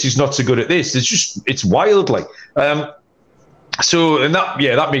good at this. He's not so good at this. It's wild. That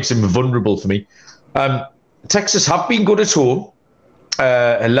makes him vulnerable for me. Texas have been good at home.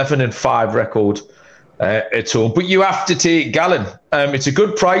 11-5 record at home, but you have to take Gallen. It's a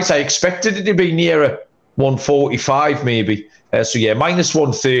good price. I expected it to be nearer 145 maybe.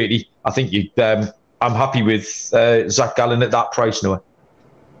 -130. I think I'm happy with Zach Gallen at that price, Noah.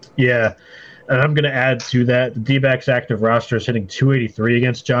 Yeah, and I'm going to add to that. The D-backs active roster is hitting 283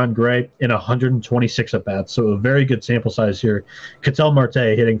 against John Gray in 126 at-bats, so a very good sample size here. Ketel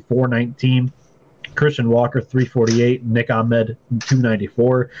Marte hitting 419. Christian Walker, 348. Nick Ahmed,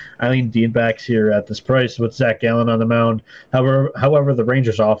 294. Eileen D-backs here at this price with Zach Gallen on the mound. However, the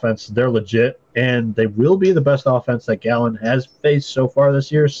Rangers offense, they're legit, and they will be the best offense that Gallen has faced so far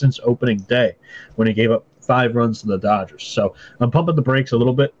this year since opening day when he gave up 5 runs to the Dodgers. So I'm pumping the brakes a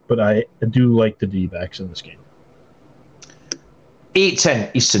little bit, but I do like the D-backs in this game. 8:10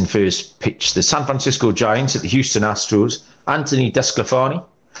 Eastern first pitch. The San Francisco Giants at the Houston Astros. Anthony Desclafani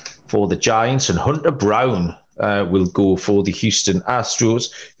for the Giants, and Hunter Brown will go for the Houston Astros,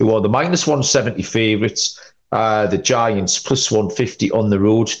 who are the -170 favourites. The Giants +150 on the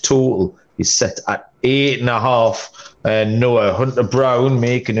road. Total is set at 8.5. Noah, Hunter Brown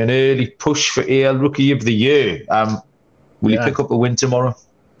making an early push for AL Rookie of the Year. Will he pick up a win tomorrow?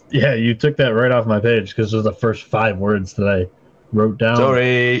 Yeah, you took that right off my page because those are the first 5 words that I wrote down.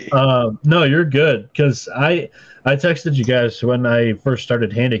 Sorry. No, you're good because I texted you guys when I first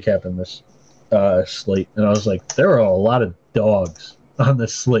started handicapping this slate, and I was like, there are a lot of dogs on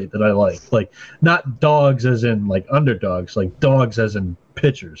this slate that I like not dogs as in like underdogs, like dogs as in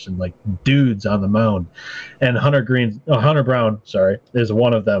pitchers and like dudes on the mound. And Hunter Brown, is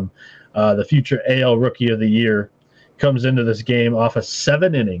one of them. The future AL Rookie of the Year comes into this game off a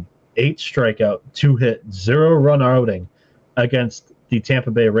 7-inning, 8 strikeout, 2 hit, 0 run outing against the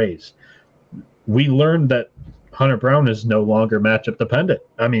Tampa Bay Rays. We learned that Hunter Brown is no longer matchup dependent.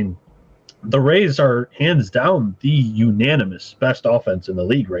 I mean, the Rays are hands down the unanimous best offense in the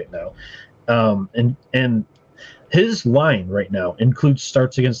league right now. And his line right now includes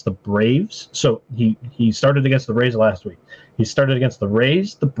starts against the Braves. So he started against the Rays last week. He started against the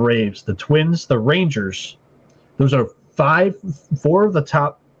Rays, the Braves, the Twins, the Rangers. Those are 4 of the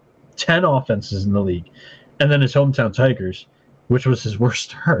top 10 offenses in the league. And then his hometown Tigers, which was his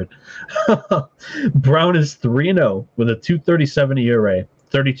worst start. Brown is 3-0 with a 2.37 ERA,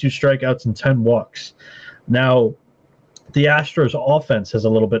 32 strikeouts and 10 walks. Now, the Astros offense has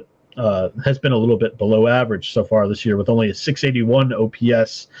been a little bit below average so far this year, with only a 681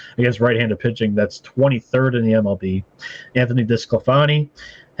 OPS against right-handed pitching. That's 23rd in the MLB. Anthony DeSclafani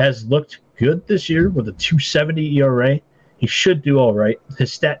has looked good this year with a 2.70 ERA. He should do all right.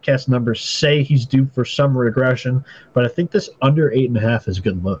 His StatCast numbers say he's due for some regression, but I think this under 8.5 is a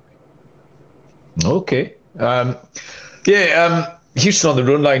good look. Okay. Houston on the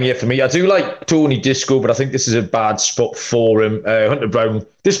run line here for me. I do like Tony Disco, but I think this is a bad spot for him. Hunter Brown,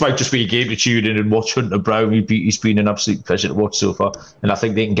 this might just be a game to tune in and watch Hunter Brown. He's been an absolute pleasure to watch so far, and I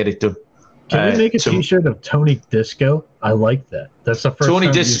think they can get it done. Can we make a T-shirt of Tony Disco? I like that. That's the first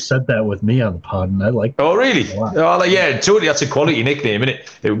time you said that with me on the pod, and I like that. Oh, really? Tony, that's a quality nickname, isn't it?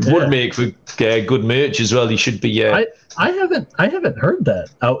 It would make for good merch as well. He should be... I haven't heard that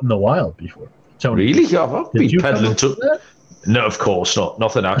out in the wild before. Tony. Really? I've been peddling to... No, of course not.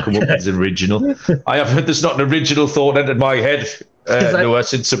 Nothing I come up with is original. I have heard there's not an original thought entered my head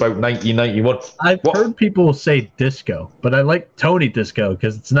since about 1991. I've heard people say Disco, but I like Tony Disco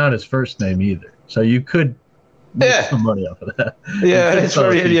because it's not his first name either. So you could make some money off of that. Yeah,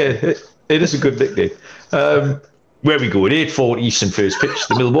 it is a good nickname. Where we go at 8:40 Eastern first pitch,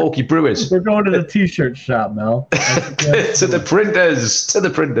 the Milwaukee Brewers. We're going to the T-shirt shop now. to the printers.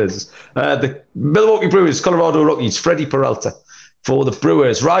 The Milwaukee Brewers, Colorado Rockies, Freddie Peralta for the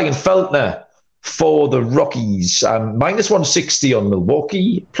Brewers, Ryan Feltner for the Rockies, minus 160 on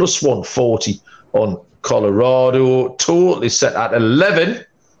Milwaukee, plus 140 on Colorado. Total is set at 11.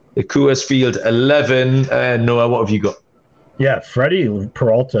 The Coors Field 11. Noah, what have you got? Yeah, Freddie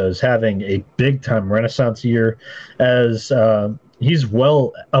Peralta is having a big-time renaissance year as he's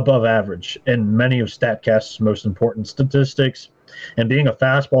well above average in many of StatCast's most important statistics. And being a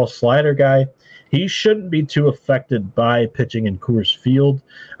fastball slider guy, he shouldn't be too affected by pitching in Coors Field.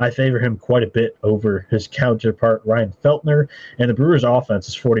 I favor him quite a bit over his counterpart, Ryan Feltner. And the Brewers' offense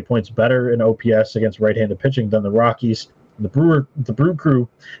is 40 points better in OPS against right-handed pitching than the Rockies. The Brew Crew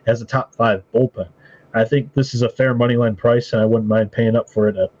has a top 5 bullpen. I think this is a fair money line price, and I wouldn't mind paying up for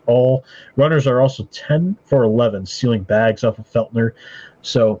it at all. Runners are also 10 for 11, stealing bags off of Feltner.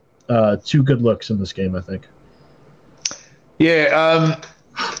 So 2 good looks in this game, I think. Yeah,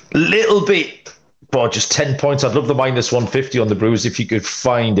 little bit, but just 10 points. I'd love the minus 150 on the Brewers if you could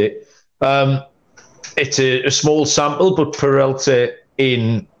find it. It's a small sample, but Peralta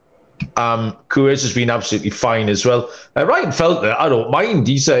in Coors has been absolutely fine as well. Ryan Feltner, I don't mind.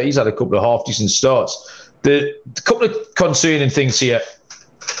 He's had a couple of half-decent starts. The couple of concerning things here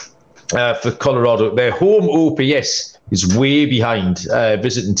for Colorado, their home OPS is way behind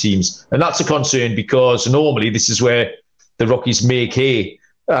visiting teams. And that's a concern because normally this is where the Rockies make hay.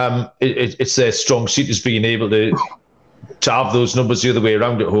 It's their strong suit is being able to have those numbers the other way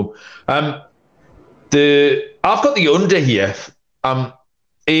around at home. I've got the under here.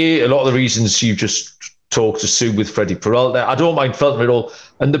 A lot of the reasons you just talked us through with Freddie Peralta. I don't mind Feltner at all.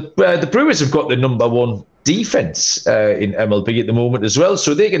 And the Brewers have got the number 1 defense in MLB at the moment as well,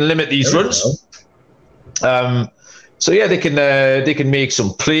 so they can limit these runs. They can make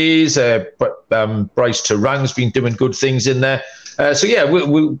some plays. But Bryce Terang's been doing good things in there. That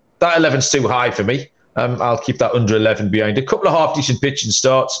 11's too high for me. I'll keep that under 11 behind. A couple of half-decent pitching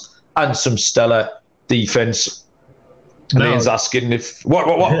starts and some stellar defense. Lane's asking if what?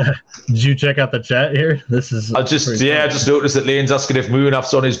 Did you check out the chat here? I just noticed that Lane's asking if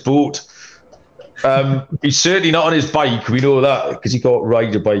Munaf's on his boat. He's certainly not on his bike. We know that because he can't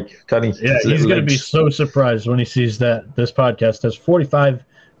ride a bike, can he? Yeah, he's going to be so surprised when he sees that this podcast has 45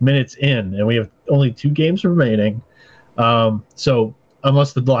 minutes in and we have only 2 games remaining. So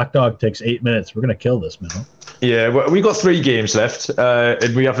unless the Black Dog takes 8 minutes, we're going to kill this, man. Yeah, well, we've got 3 games left,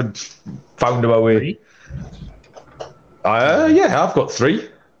 and we haven't found our way. I've got 3.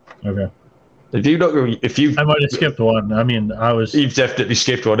 Okay. I might have skipped one. I mean, You've definitely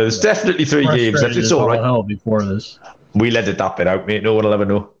skipped one. There's definitely 3 games left. It's all right. Hell before this. We'll edit that bit out, mate. No one will ever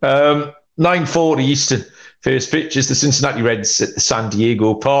know. 9:40 Eastern. First pitch is the Cincinnati Reds at the San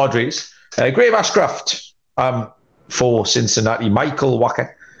Diego Padres. Graham Ashcraft for Cincinnati. Michael Wacha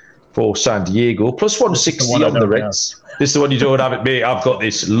for San Diego. Plus 160 on the Reds. This is the one you don't have it, mate. I've got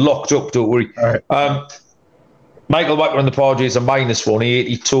this locked up, don't worry. All right. Michael Wacha on the Padres are minus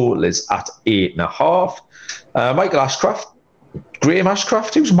 180. Total is at 8.5. Michael Ashcraft. Graham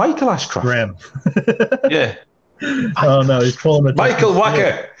Ashcraft? Who's Michael Ashcraft? Graham. Yeah. Oh, no, he's pulling the Michael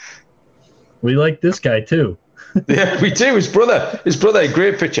Wacha. We like this guy, too. Yeah, we do. His brother, a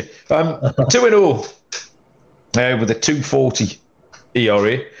great pitcher. 2-0 with a 2.40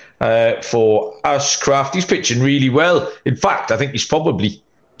 ERA for Ashcraft. He's pitching really well. In fact, I think he's probably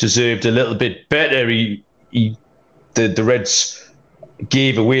deserved a little bit better. The Reds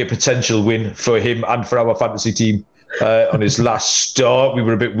gave away a potential win for him and for our fantasy team on his last start. We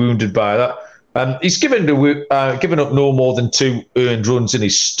were a bit wounded by that. He's given up no more than 2 earned runs in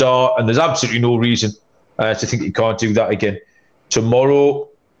his start, and there's absolutely no reason to think he can't do that again tomorrow.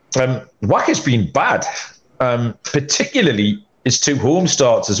 Wacha's been bad, particularly his 2 home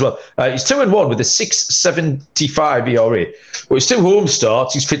starts as well. He's 2-1 with a 6.75 ERA. But his 2 home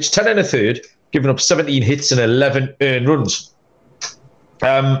starts, he's pitched 10 1/3, giving up 17 hits and 11 earned runs.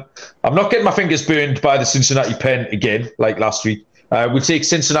 I'm not getting my fingers burned by the Cincinnati pen again, like last week. We'll take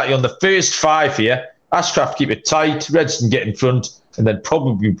Cincinnati on the first 5 here. Ashcraft keep it tight. Reds can get in front and then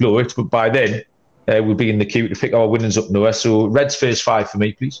probably blow it. But by then, we'll be in the queue to pick our winners up, Noah. So Reds first 5 for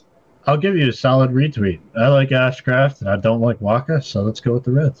me, please. I'll give you a solid retweet. I like Ashcraft and I don't like Wacha, so let's go with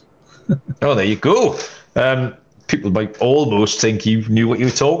the Reds. Oh, there you go. People might almost think you knew what you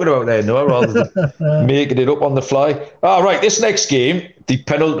were talking about there, Noah, rather than making it up on the fly. All right, this next game, the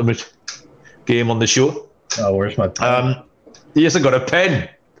penultimate game on the show. Oh, where's my pen? He hasn't got a pen.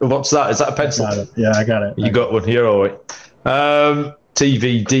 What's that? Is that a pencil? Got it. Yeah, I got it. You got one here, all right.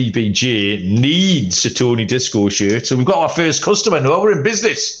 TV DBJ needs a Tony Disco shirt. So we've got our first customer, Noah. We're in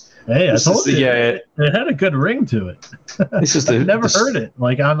business. Hey, I told you. It had a good ring to it. This is I've never heard it.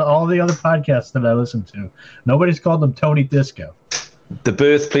 Like on all the other podcasts that I listen to, nobody's called them Tony Disco. The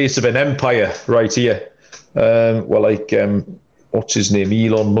birthplace of an empire, right here. What's his name?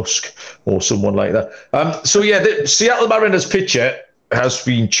 Elon Musk or someone like that. The Seattle Mariners pitcher has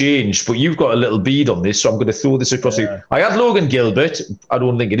been changed, but you've got a little bead on this, so I'm going to throw this across you. I had Logan Gilbert. I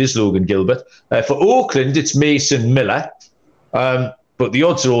don't think it is Logan Gilbert. For Oakland, it's Mason Miller. But the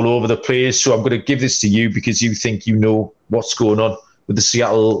odds are all over the place, so I'm going to give this to you because you think you know what's going on with the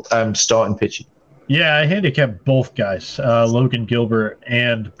Seattle starting pitching. Yeah, I handicapped both guys, Logan Gilbert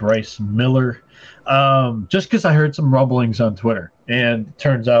and Bryce Miller, just because I heard some rumblings on Twitter. And it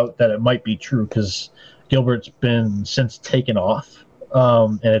turns out that it might be true because Gilbert's been since taken off,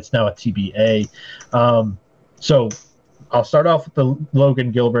 and it's now a TBA. So I'll start off with the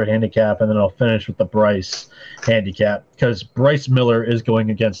Logan Gilbert handicap, and then I'll finish with the Bryce handicap because Bryce Miller is going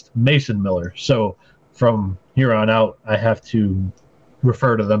against Mason Miller. So from here on out, I have to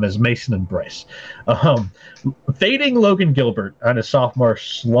refer to them as Mason and Bryce. Fading Logan Gilbert on a sophomore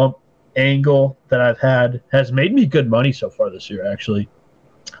slump angle that I've had has made me good money so far this year, actually.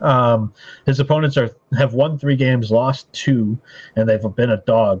 His opponents have won 3 games, lost 2, and they've been a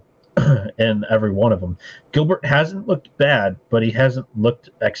dog in every one of them. Gilbert hasn't looked bad, but he hasn't looked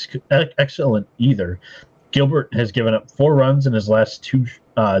excellent either. Gilbert has given up 4 runs in his last two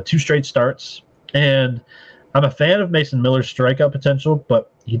straight starts, and I'm a fan of Mason Miller's strikeout potential,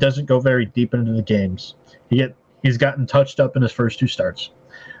 but he doesn't go very deep into the games. He's gotten touched up in his first 2 starts,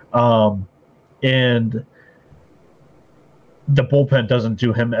 and the bullpen doesn't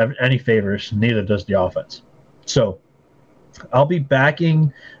do him any favors. Neither does the offense. So I'll be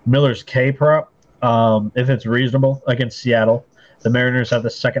backing Miller's K prop if it's reasonable against Seattle. The Mariners have the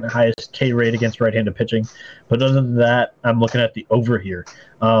second highest K rate against right-handed pitching. But other than that, I'm looking at the over here.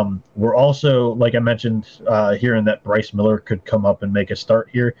 We're also, like I mentioned, hearing that Bryce Miller could come up and make a start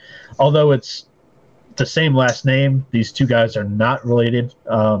here. Although it's the same last name, these 2 guys are not related,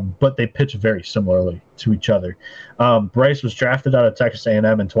 but they pitch very similarly to each other. Bryce was drafted out of Texas A&M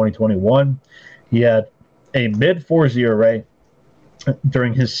in 2021. He had a mid-4s ERA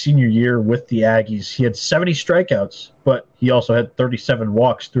during his senior year with the Aggies. He had 70 strikeouts, but he also had 37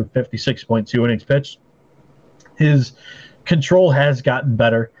 walks through 56.2 innings pitched. His control has gotten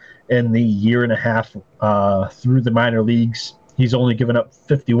better in the year and a half through the minor leagues. He's only given up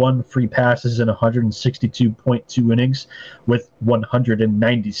 51 free passes in 162.2 innings with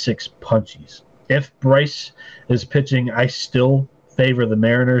 196 punchies. If Bryce is pitching, I still favor the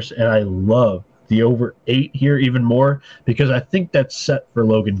Mariners, and I love the over 8 here even more because I think that's set for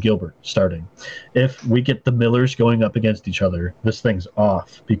Logan Gilbert starting. If we get the Millers going up against each other, this thing's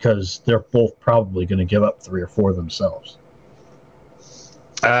off because they're both probably going to give up 3 or 4 themselves.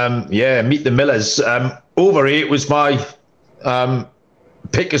 Meet the Millers. Over 8 was my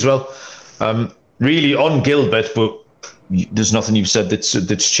pick as well. Really on Gilbert, but there's nothing you've said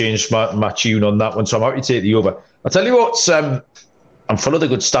that's changed my tune on that one, so I'm happy to take the over. I'll tell you what, I'm full of the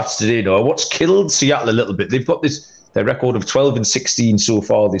good stats today, Noah. What's killed Seattle a little bit? They've got their record of 12-16 so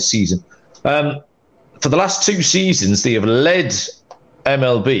far this season. For the last 2 seasons, they have led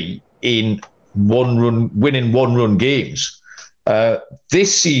MLB in winning one-run games.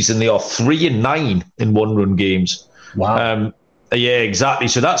 This season, they are 3-9 in one-run games. Wow. Yeah, exactly.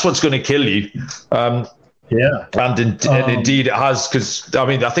 So that's what's going to kill you. Yeah. And indeed it has, because,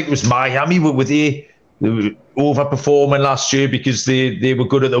 I think it was Miami, were they overperforming last year because they were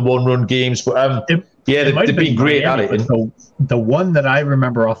good at the one-run games. But they've been great at it. The one that I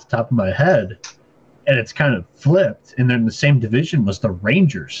remember off the top of my head, and it's kind of flipped, and they're in the same division, was the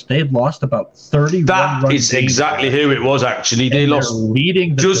Rangers. They had lost about 30. That is exactly who it was, actually. They lost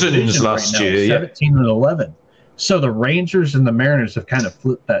leading the dozens last year. 17-11. So the Rangers and the Mariners have kind of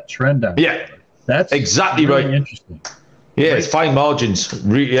flipped that trend on. Yeah, that's exactly really right. Interesting. Yeah, it's fine margins.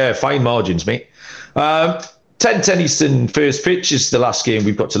 Fine margins, mate. 10-10 Eastern first pitch is the last game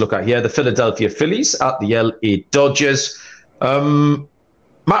we've got to look at here. The Philadelphia Phillies at the LA Dodgers.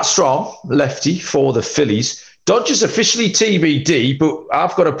 Matt Strahm, lefty for the Phillies. Dodgers officially TBD, but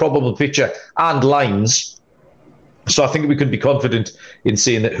I've got a probable pitcher and lines. So I think we can be confident in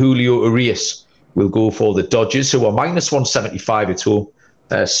saying that Julio Urias will go for the Dodgers, who are -175 at home.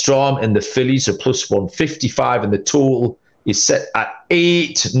 Strahm and the Phillies are +155, and the total is set at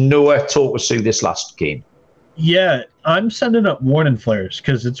 8. Noah, talk us through this last game. Yeah, I'm sending up warning flares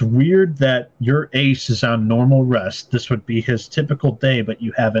because it's weird that your ace is on normal rest. This would be his typical day, but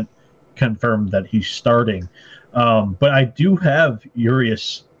you haven't confirmed that he's starting. But I do have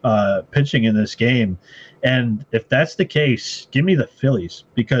Urias pitching in this game. And if that's the case, give me the Phillies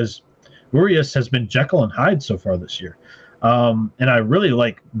because Urias has been Jekyll and Hyde so far this year. And I really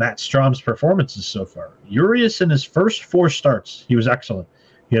like Matt Strahm's performances so far. Urias in his first 4 starts, he was excellent.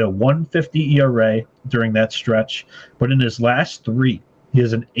 He had a 1.50 ERA during that stretch, but in his last 3, he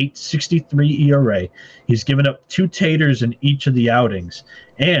has an 8.63 ERA. He's given up 2 taters in each of the outings.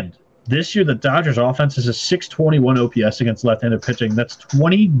 And this year, the Dodgers offense is a 621 OPS against left-handed pitching. That's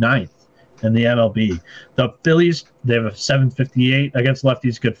 29th in the MLB. The Phillies, they have a 758 against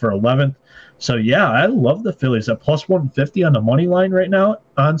lefties, good for 11th. So, yeah, I love the Phillies at +150 on the money line right now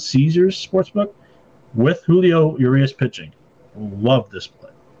on Caesars Sportsbook with Julio Urias pitching. Love this play.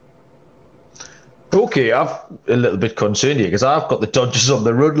 Okay, I'm a little bit concerned here because I've got the Dodgers on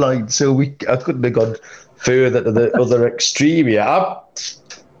the run line, so I couldn't have gone further to the other extreme here. I've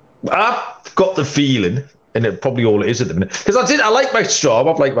got the feeling, and it probably all it is at the minute, because I like Matt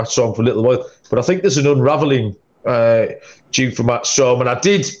Strahm. I've liked Matt Strahm for a little while, but I think there's an unravelling due for Matt Strahm, and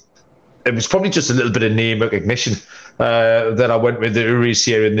it was probably just a little bit of name recognition that I went with the Urias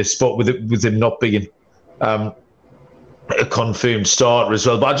here in this spot with him not being a confirmed starter as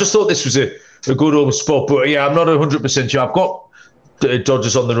well. But I just thought this was a good old spot. But yeah, I'm not 100% sure. I've got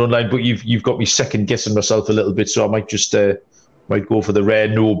Dodgers on the run line, but you've got me second guessing myself a little bit, so I might just might go for the rare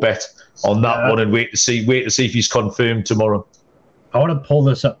no bet on that one and wait to see if he's confirmed tomorrow. I want to pull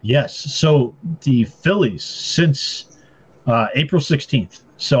this up. Yes. So the Phillies since April 16th.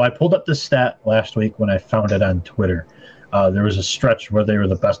 So I pulled up this stat last week when I found it on Twitter. There was a stretch where they were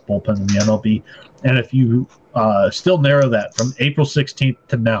the best bullpen in the MLB. And if you still narrow that from April 16th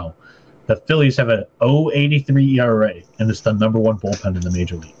to now, the Phillies have a 0.83 ERA, and it's the number 1 bullpen in the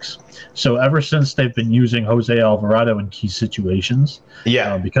major leagues. So ever since they've been using Jose Alvarado in key situations,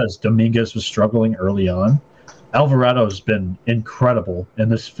 because Dominguez was struggling early on, Alvarado has been incredible,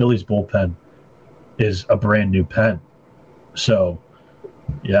 and this Phillies bullpen is a brand new pen. So,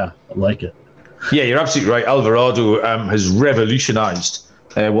 yeah, I like it. Yeah, you're absolutely right. Alvarado has revolutionized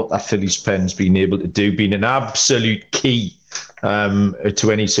what that Phillies pen's been able to do, been an absolute key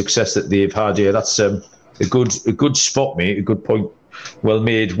to any success that they've had here. That's a good spot, mate. A good point. Well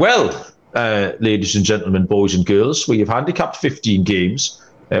made. Well, ladies and gentlemen, boys and girls, we have handicapped 15 games.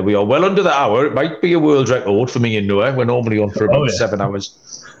 We are well under the hour. It might be a world record for me and Noah. We're normally on for about 7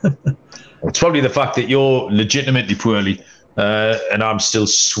 hours. It's probably the fact that you're legitimately poorly and I'm still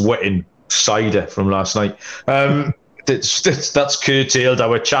sweating cider from last night. That's curtailed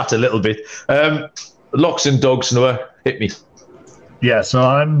our chat a little bit. Locks and dogs, Noah, hit me. Yeah, so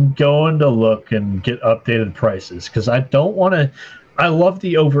I'm going to look and get updated prices because I don't want to I love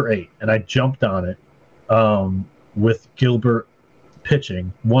the over 8, and I jumped on it with Gilbert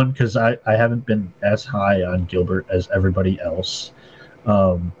pitching. One, because I haven't been as high on Gilbert as everybody else.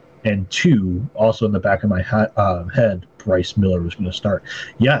 And two, also in the back of my head, Bryce Miller was going to start.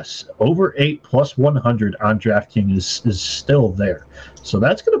 Yes, over 8 plus 100 on DraftKings is still there. So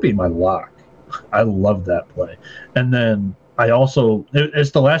that's going to be my lock. I love that play. And then I also,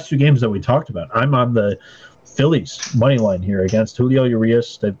 it's the last 2 games that we talked about. I'm on the Phillies money line here against Julio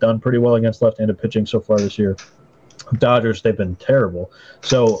Urias. They've done pretty well against left-handed pitching so far this year. Dodgers, they've been terrible.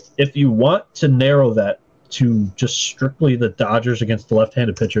 So if you want to narrow that to just strictly the Dodgers against the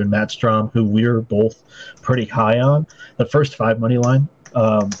left-handed pitcher and Matt Strom, who we're both pretty high on, the first 5 money line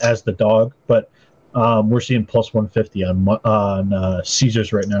as the dog, but we're seeing plus 150 on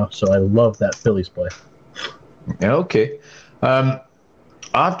Caesars right now. So I love that Phillies play. Okay.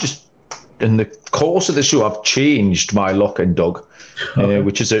 I've just, in the course of the show, I've changed my lock and dog,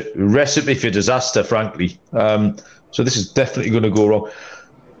 which is a recipe for disaster, frankly. So this is definitely going to go wrong.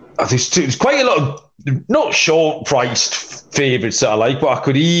 There's quite a lot of not short-priced favourites that I like, but I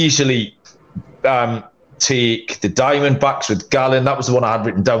could easily take the Diamondbacks with Gallen. That was the one I had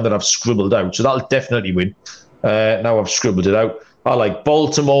written down that I've scribbled out, so that'll definitely win. Now I've scribbled it out. I like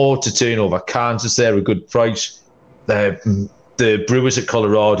Baltimore to turn over Kansas. They're a good price. The Brewers at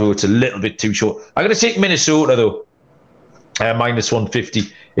Colorado, it's a little bit too short. I'm going to take Minnesota, though, minus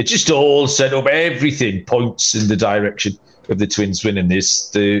 150. It's just all set up. Everything points in the direction of the Twins winning this.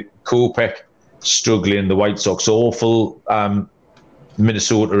 The Kopech struggling, the White Sox awful,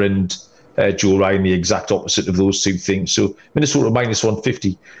 Minnesota and Joe Ryan the exact opposite of those 2 things. So Minnesota minus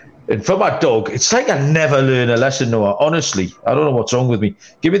 150. And for my dog, it's like I never learn a lesson, Noah. Honestly, I don't know what's wrong with me.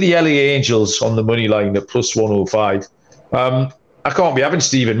 Give me the LA Angels on the money line at plus 105. I can't be having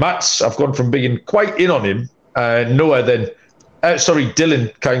Steven Matz. I've gone from being quite in on him. Dylan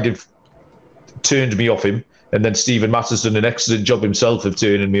kind of turned me off him. And then Steven Matz has done an excellent job himself of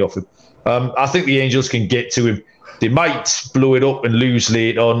turning me off him. I think the Angels can get to him. They might blow it up and lose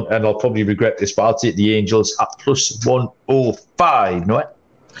late on, and I'll probably regret this, but I'll take the Angels at plus 105. No?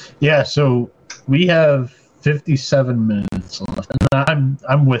 Yeah, so we have 57 minutes left. And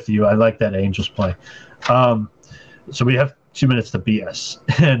I'm with you. I like that Angels play. So we have 2 minutes to BS.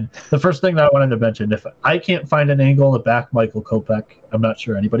 And the first thing that I wanted to mention, if I can't find an angle to back Michael Kopech, I'm not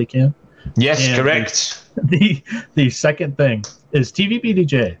sure anybody can. Yes, and correct. The second thing is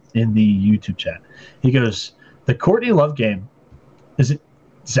TVBDJ in the YouTube chat. He goes, the Courtney Love game, is it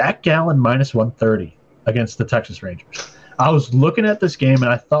Zach Gallen minus 130 against the Texas Rangers? I was looking at this game,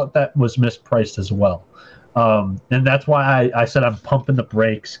 and I thought that was mispriced as well. And that's why I said I'm pumping the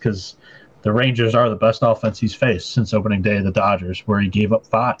brakes, because the Rangers are the best offense he's faced since opening day of the Dodgers, where he gave up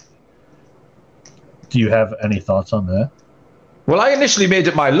 5. Do you have any thoughts on that? Well, I initially made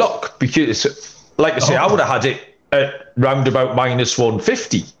it my lock because, like I say, I would have had it at round about minus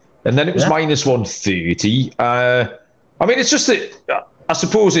 150, and then it was minus 130. I mean, it's just that I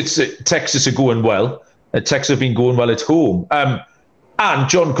suppose it's Texas are going well. Texas have been going well at home. And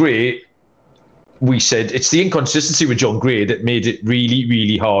John Gray, we said it's the inconsistency with John Gray that made it really,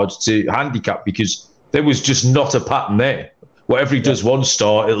 really hard to handicap, because there was just not a pattern there. Whatever he does one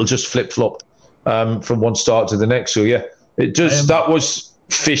start, it'll just flip-flop from one start to the next. So, yeah. That was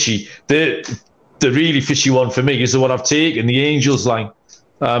fishy. The really fishy one for me is the one I've taken, the Angels line.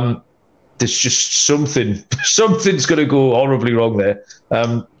 There's just something's going to go horribly wrong there.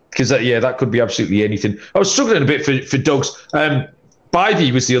 Because that could be absolutely anything. I was struggling a bit for dogs.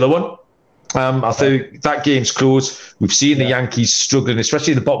 Bybee was the other one. I think that game's close. We've seen the Yankees struggling,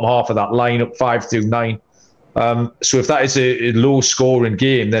 especially in the bottom half of that lineup, 5 through 9. So if that is a low-scoring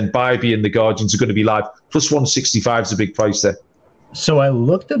game, then Bybee and the Guardians are going to be live. Plus 165 is a big price there. So I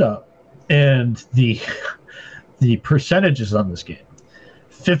looked it up, and the percentages on this game.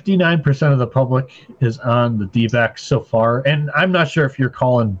 59% of the public is on the D-backs so far, and I'm not sure if you're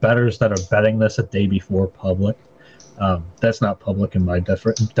calling bettors that are betting this a day before public. That's not public in my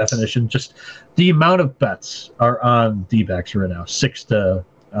definition. Just the amount of bets are on D-backs right now, 6 out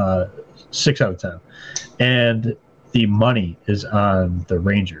of 10. And the money is on the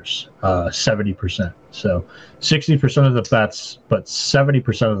Rangers, 70%. So 60% of the bets, but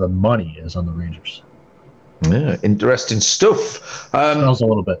 70% of the money is on the Rangers. Yeah, interesting stuff. Smells a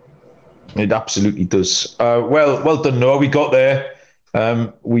little bit. It absolutely does. Well done, Noah. We got there.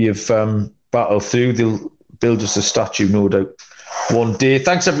 We have battled through. They'll build us a statue, no doubt, one day.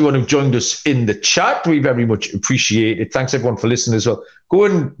 Thanks, everyone who joined us in the chat. We very much appreciate it. Thanks, everyone, for listening as well. Go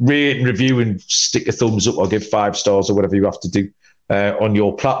and rate and review and stick a thumbs up or give 5 stars or whatever you have to do on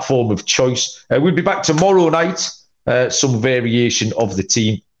your platform of choice. We'll be back tomorrow night some variation of the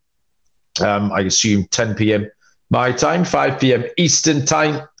team. I assume 10 p.m. my time, 5 p.m. Eastern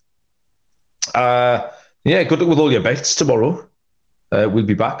time. Good luck with all your bets tomorrow. We'll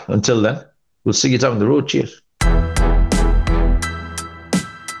be back. Until then, we'll see you down the road. Cheers.